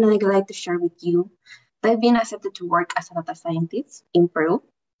 And I'd like to share with you that I've been accepted to work as a data scientist in Peru.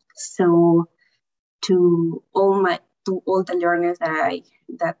 So to all the learners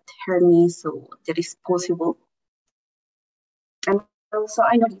that heard me, so that is possible. And also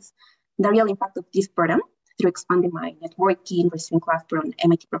I noticed the real impact of this program through expanding my networking, receiving class from an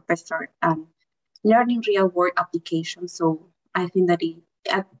MIT professor, and learning real-world applications. So I think that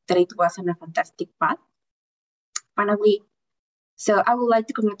it was a fantastic path. Finally, so I would like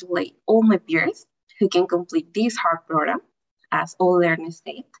to congratulate all my peers who can complete this hard program, as all learners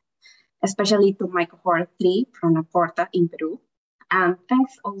said, especially to my cohort 3 from Aporta in Peru. And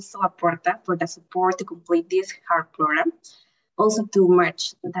thanks also Aporta for the support to complete this hard program, also to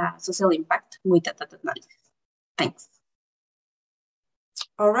merge the social impact with the data analysis. Thanks.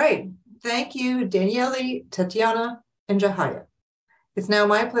 All right. Thank you, Daniele, Tatiana, and Yahaira. It's now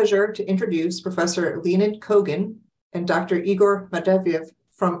my pleasure to introduce Professor Leonid Kogan and Dr. Igor Matveyev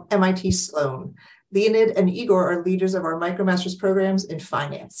from MIT Sloan. Leonid and Igor are leaders of our MicroMasters programs in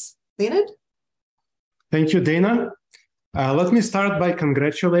finance. Leonid? Thank you, Dana. Let me start by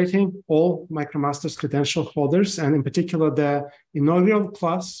congratulating all MicroMasters credential holders, and in particular the inaugural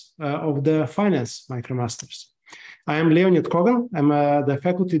class of the Finance MicroMasters. I am Leonid Kogan. I'm the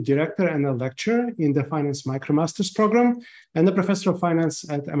faculty director and a lecturer in the Finance MicroMasters program and a professor of finance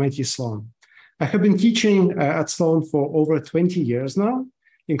at MIT Sloan. I have been teaching at Sloan for over 20 years now,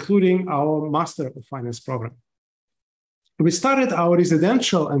 including our Master of Finance program. We started our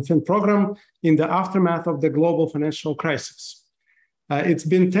residential MPhil program in the aftermath of the global financial crisis. It's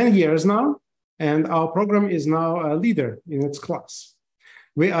been 10 years now, and our program is now a leader in its class.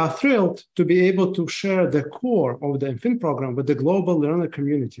 We are thrilled to be able to share the core of the MPhil program with the global learner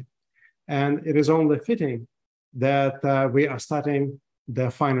community. And it is only fitting that we are starting the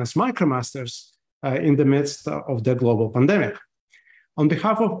Finance MicroMasters in the midst of the global pandemic. On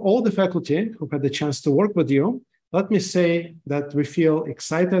behalf of all the faculty who had the chance to work with you, let me say that we feel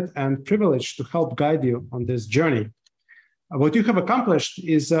excited and privileged to help guide you on this journey. What you have accomplished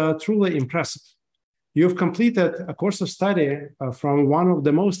is truly impressive. You've completed a course of study from one of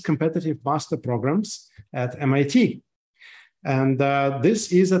the most competitive master programs at MIT. And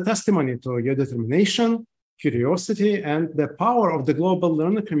this is a testimony to your determination, curiosity, and the power of the global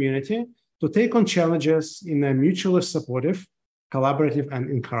learner community to take on challenges in a mutually supportive, collaborative, and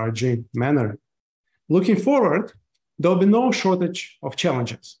encouraging manner. Looking forward, there will be no shortage of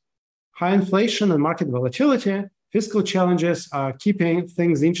challenges. High inflation and market volatility, fiscal challenges are keeping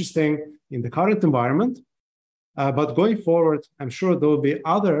things interesting in the current environment. But going forward, I'm sure there will be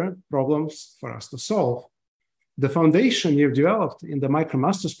other problems for us to solve. The foundation you've developed in the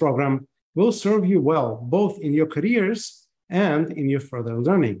MicroMasters program will serve you well, both in your careers and in your further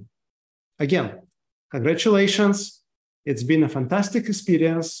learning. Again, congratulations. It's been a fantastic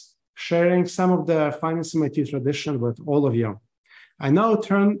experience sharing some of the Finance MIT tradition with all of you. I now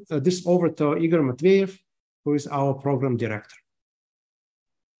turn this over to Igor Matveyev, who is our program director.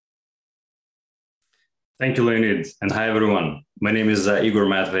 Thank you, Leonid, and hi, everyone. My name is Igor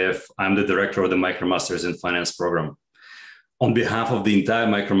Matveyev. I'm the director of the MicroMasters in Finance program. On behalf of the entire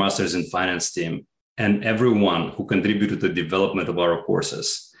MicroMasters in Finance team and everyone who contributed to the development of our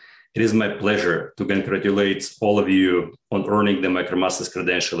courses, it is my pleasure to congratulate all of you on earning the MicroMasters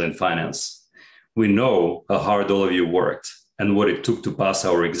credential in finance. We know how hard all of you worked and what it took to pass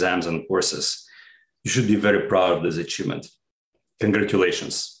our exams and courses. You should be very proud of this achievement.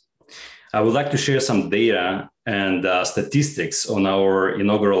 Congratulations. I would like to share some data and statistics on our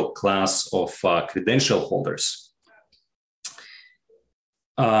inaugural class of credential holders.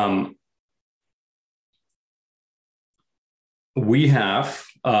 We have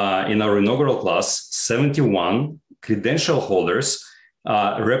in our inaugural class 71 credential holders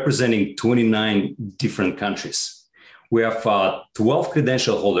representing 29 different countries. We have 12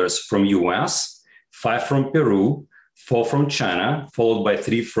 credential holders from US, 5 from Peru, 4 from China, followed by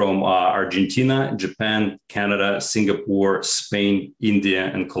 3 from Argentina, Japan, Canada, Singapore, Spain,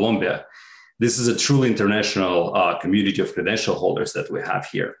 India, and Colombia. This is a truly international community of credential holders that we have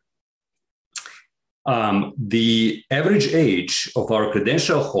here. The average age of our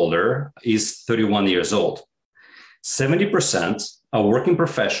credential holder is 31 years old. 70% are working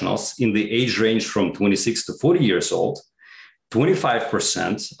professionals in the age range from 26 to 40 years old.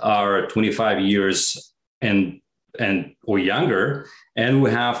 25% are 25 years or younger. And we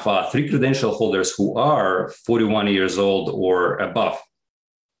have 3 credential holders who are 41 years old or above.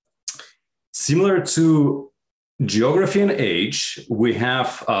 Similar to geography and age, we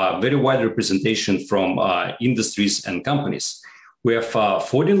have very wide representation from industries and companies. We have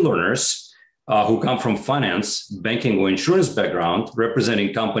 14 learners who come from finance, banking, or insurance background,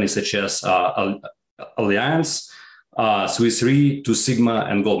 representing companies such as Allianz, Swiss Re, Two Sigma,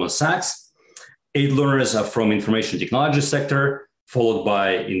 and Goldman Sachs. 8 learners are from information technology sector, followed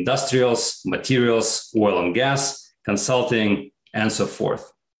by industrials, materials, oil and gas, consulting, and so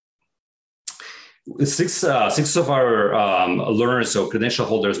forth. 6 of our learners or credential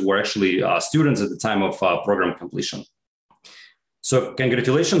holders were actually students at the time of program completion. So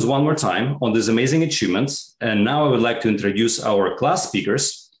congratulations one more time on these amazing achievements. And now I would like to introduce our class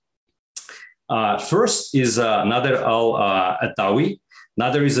speakers. First is Nader Al-Atawi.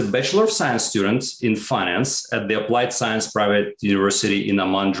 Nader is a Bachelor of Science student in finance at the Applied Science Private University in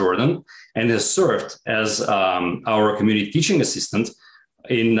Amman, Jordan, and has served as our community teaching assistant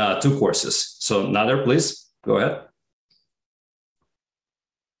in 2 courses. So Nader, please go ahead.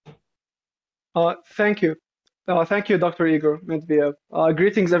 Thank you. Thank you, Dr. Igor Medvedev.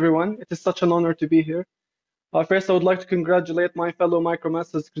 Greetings, everyone. It is such an honor to be here. First, I would like to congratulate my fellow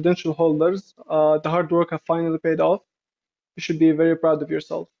MicroMasters credential holders. The hard work has finally paid off. You should be very proud of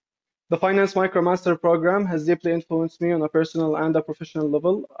yourself. The Finance MicroMaster program has deeply influenced me on a personal and a professional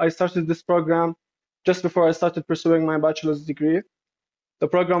level. I started this program just before I started pursuing my bachelor's degree. The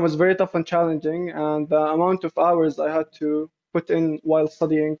program was very tough and challenging, and the amount of hours I had to put in while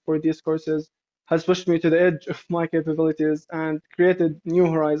studying for these courses has pushed me to the edge of my capabilities and created new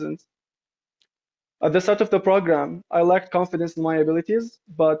horizons. At the start of the program, I lacked confidence in my abilities,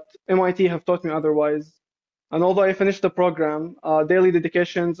 but MIT have taught me otherwise. And although I finished the program, daily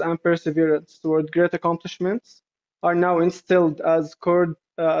dedications and perseverance toward great accomplishments are now instilled as core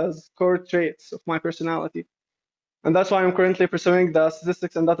traits of my personality. And that's why I'm currently pursuing the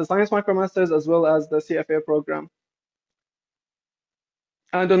Statistics and Data Science MicroMasters as well as the CFA program.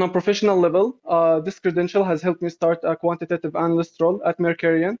 And on a professional level, this credential has helped me start a quantitative analyst role at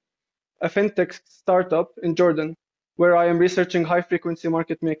Mercurian, a fintech startup in Jordan, where I am researching high-frequency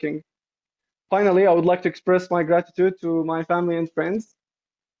market making. Finally, I would like to express my gratitude to my family and friends,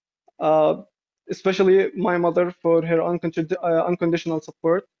 especially my mother for her unconditional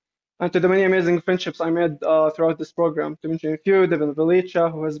support, and to the many amazing friendships I made throughout this program. To mention a few, Devin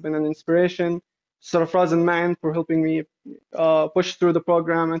Velicha, who has been an inspiration, Sarafraz and Man for helping me push through the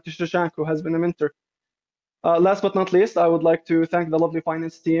program, and to Shashank, who has been a mentor. Last but not least, I would like to thank the lovely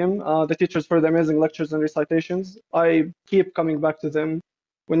finance team, the teachers for the amazing lectures and recitations. I keep coming back to them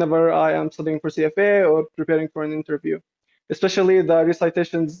whenever I am studying for CFA or preparing for an interview, especially the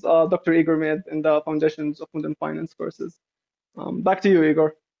recitations Dr. Igor made in the Foundations of Modern Finance courses. Back to you,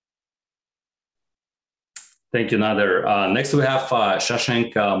 Igor. Thank you, Nader. Next, we have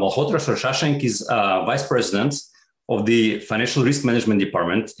Shashank Malhotra. So Shashank is Vice President of the Financial Risk Management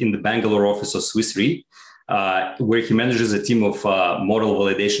Department in the Bangalore office of Swiss Re, where he manages a team of model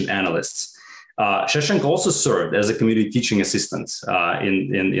validation analysts. Shashank also served as a community teaching assistant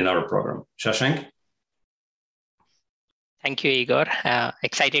in our program. Shashank? Thank you, Igor.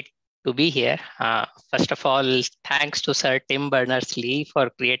 Excited to be here. First of all, thanks to Sir Tim Berners-Lee for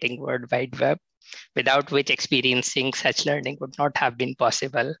creating World Wide Web, without which experiencing such learning would not have been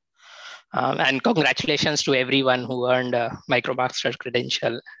possible. And congratulations to everyone who earned a MicroMasters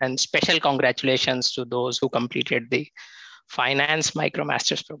credential, and special congratulations to those who completed the Finance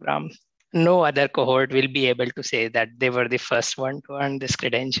MicroMasters program. No other cohort will be able to say that they were the first one to earn this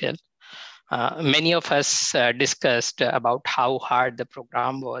credential. Many of us discussed about how hard the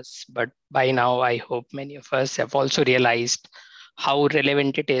program was, but by now I hope many of us have also realized how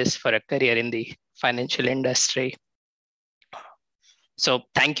relevant it is for a career in the financial industry. So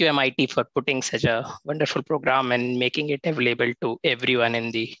thank you, MIT, for putting such a wonderful program and making it available to everyone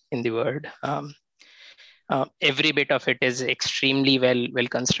in the world. Every bit of it is extremely well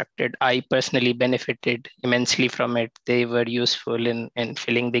constructed. I personally benefited immensely from it. They were useful in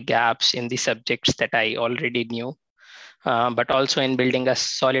filling the gaps in the subjects that I already knew, but also in building a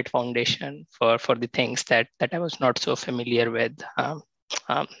solid foundation for the things that I was not so familiar with.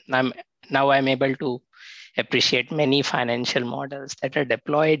 I'm able to appreciate many financial models that are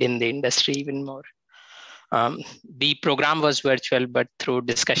deployed in the industry even more. The program was virtual, but through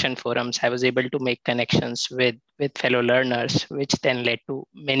discussion forums, I was able to make connections with fellow learners, which then led to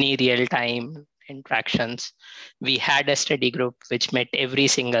many real-time interactions. We had a study group which met every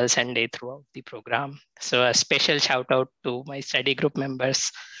single Sunday throughout the program. So a special shout out to my study group members,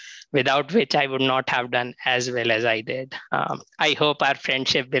 without which I would not have done as well as I did. I hope our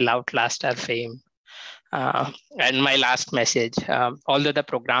friendship will outlast our fame. And my last message, although the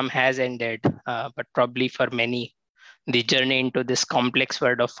program has ended, but probably for many, the journey into this complex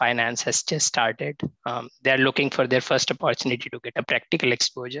world of finance has just started. They're looking for their first opportunity to get a practical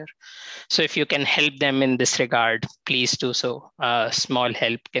exposure. So if you can help them in this regard, please do so. Small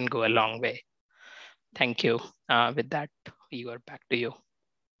help can go a long way. Thank you. With that, Igor, back to you.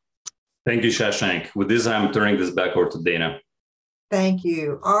 Thank you, Shashank. With this, I'm turning this back over to Dana. Thank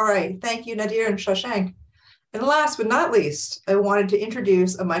you. All right. Thank you, Nadir and Shashank. And last but not least, I wanted to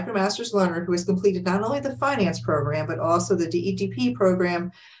introduce a MicroMasters learner who has completed not only the finance program, but also the DEDP program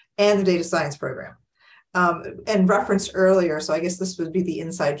and the data science program. And referenced earlier, so I guess this would be the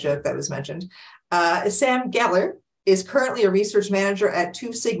inside joke that was mentioned. Sam Geller is currently a research manager at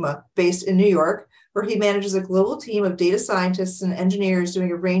 2 Sigma based in New York, where he manages a global team of data scientists and engineers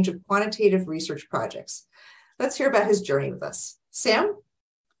doing a range of quantitative research projects. Let's hear about his journey with us. Sam?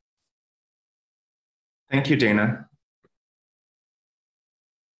 Thank you, Dana.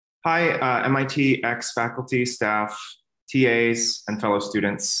 Hi, MITx faculty, staff, TAs, and fellow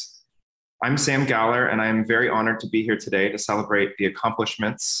students. I'm Sam Galler, and I am very honored to be here today to celebrate the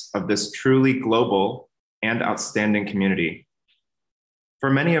accomplishments of this truly global and outstanding community. For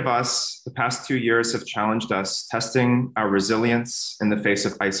many of us, the past 2 years have challenged us, testing our resilience in the face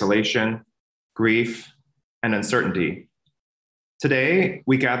of isolation, grief, and uncertainty. Today,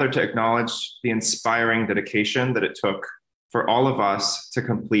 we gather to acknowledge the inspiring dedication that it took for all of us to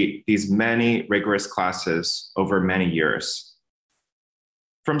complete these many rigorous classes over many years.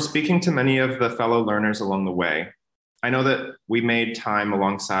 From speaking to many of the fellow learners along the way, I know that we made time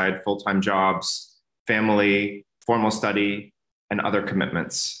alongside full-time jobs, family, formal study, and other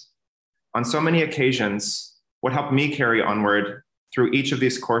commitments. On so many occasions, what helped me carry onward through each of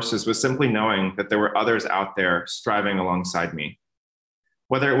these courses was simply knowing that there were others out there striving alongside me.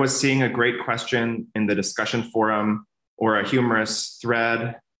 Whether it was seeing a great question in the discussion forum, or a humorous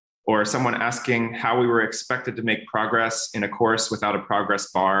thread, or someone asking how we were expected to make progress in a course without a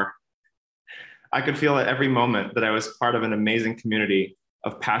progress bar, I could feel at every moment that I was part of an amazing community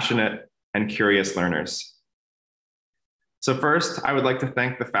of passionate and curious learners. So first, I would like to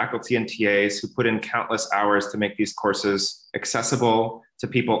thank the faculty and TAs who put in countless hours to make these courses accessible to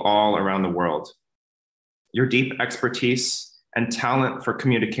people all around the world. Your deep expertise and talent for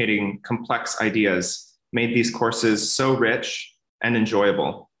communicating complex ideas made these courses so rich and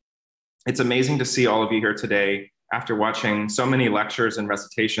enjoyable. It's amazing to see all of you here today after watching so many lectures and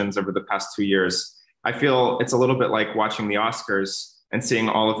recitations over the past 2 years. I feel it's a little bit like watching the Oscars and seeing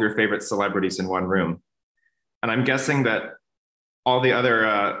all of your favorite celebrities in one room. And I'm guessing that all the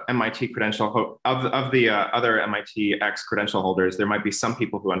other MIT credential, of the other MITx credential holders, there might be some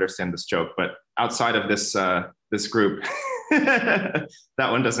people who understand this joke, but outside of this, this group, that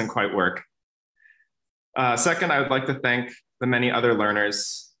one doesn't quite work. Second, I would like to thank the many other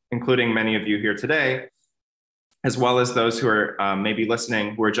learners, including many of you here today, as well as those who are maybe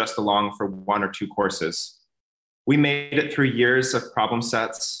listening who are just along for 1 or 2 courses. We made it through years of problem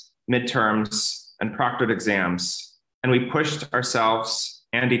sets, midterms, and proctored exams, and we pushed ourselves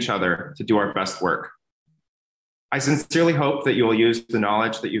and each other to do our best work. I sincerely hope that you will use the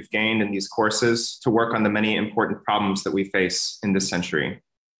knowledge that you've gained in these courses to work on the many important problems that we face in this century.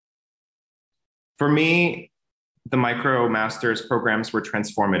 For me, the MicroMasters programs were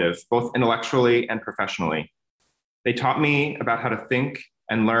transformative, both intellectually and professionally. They taught me about how to think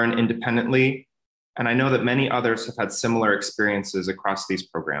and learn independently, and I know that many others have had similar experiences across these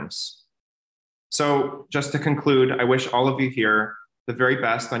programs. So just to conclude, I wish all of you here the very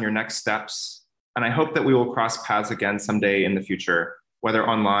best on your next steps, and I hope that we will cross paths again someday in the future, whether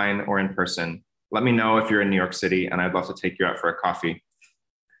online or in person. Let me know if you're in New York City, and I'd love to take you out for a coffee.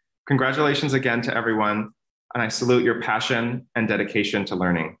 Congratulations again to everyone, and I salute your passion and dedication to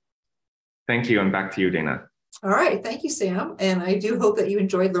learning. Thank you, and back to you, Dana. All right, thank you, Sam, and I do hope that you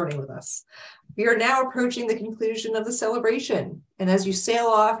enjoyed learning with us. We are now approaching the conclusion of the celebration, and as you sail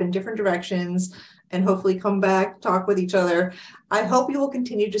off in different directions and hopefully come back, talk with each other, I hope you will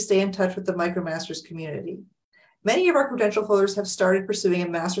continue to stay in touch with the MicroMasters community. Many of our credential holders have started pursuing a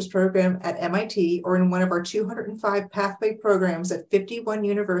master's program at MIT or in one of our 205 pathway programs at 51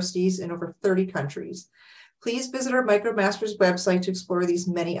 universities in over 30 countries. Please visit our MicroMasters website to explore these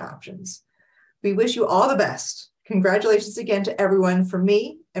many options. We wish you all the best. Congratulations again to everyone from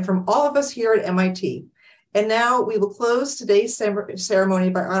me and from all of us here at MIT. And now we will close today's ceremony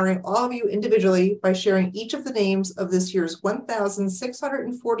by honoring all of you individually by sharing each of the names of this year's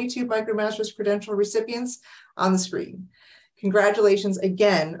 1,642 MicroMasters credential recipients on the screen. Congratulations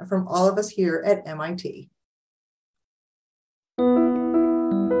again from all of us here at MIT.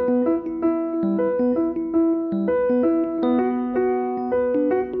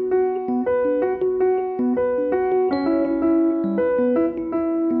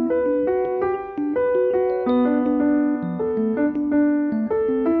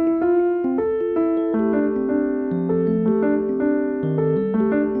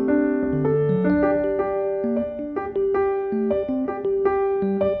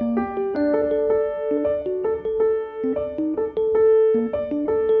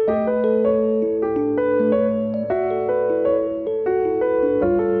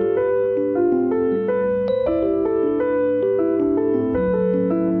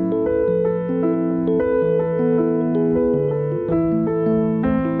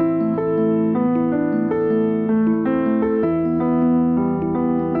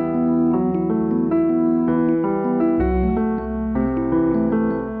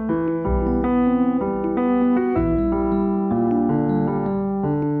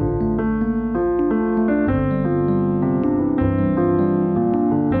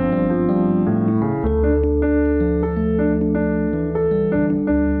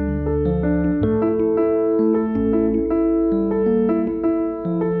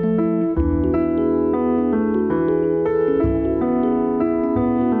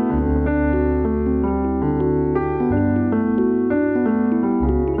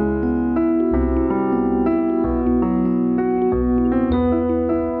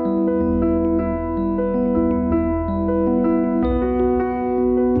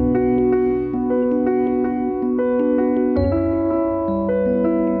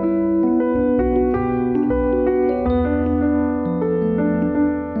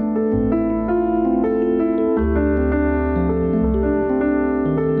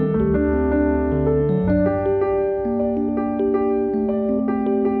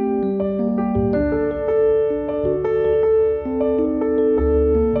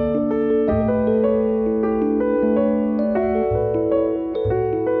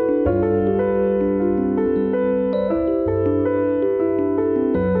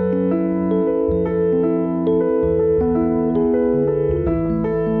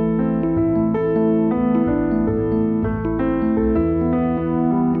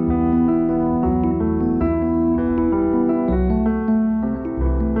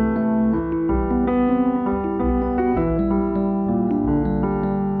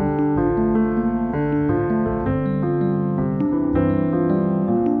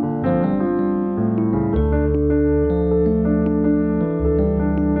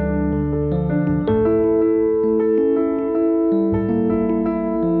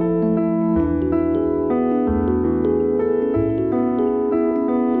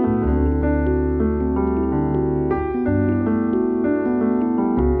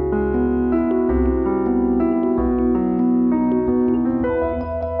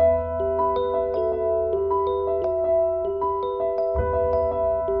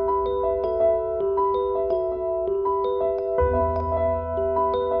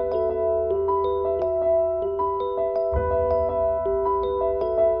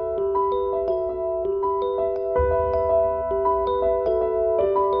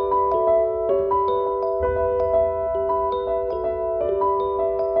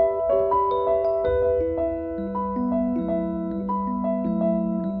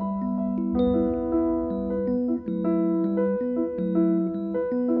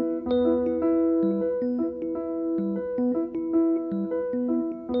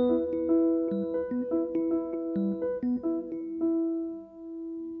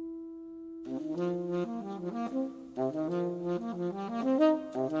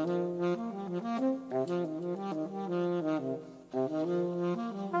 you.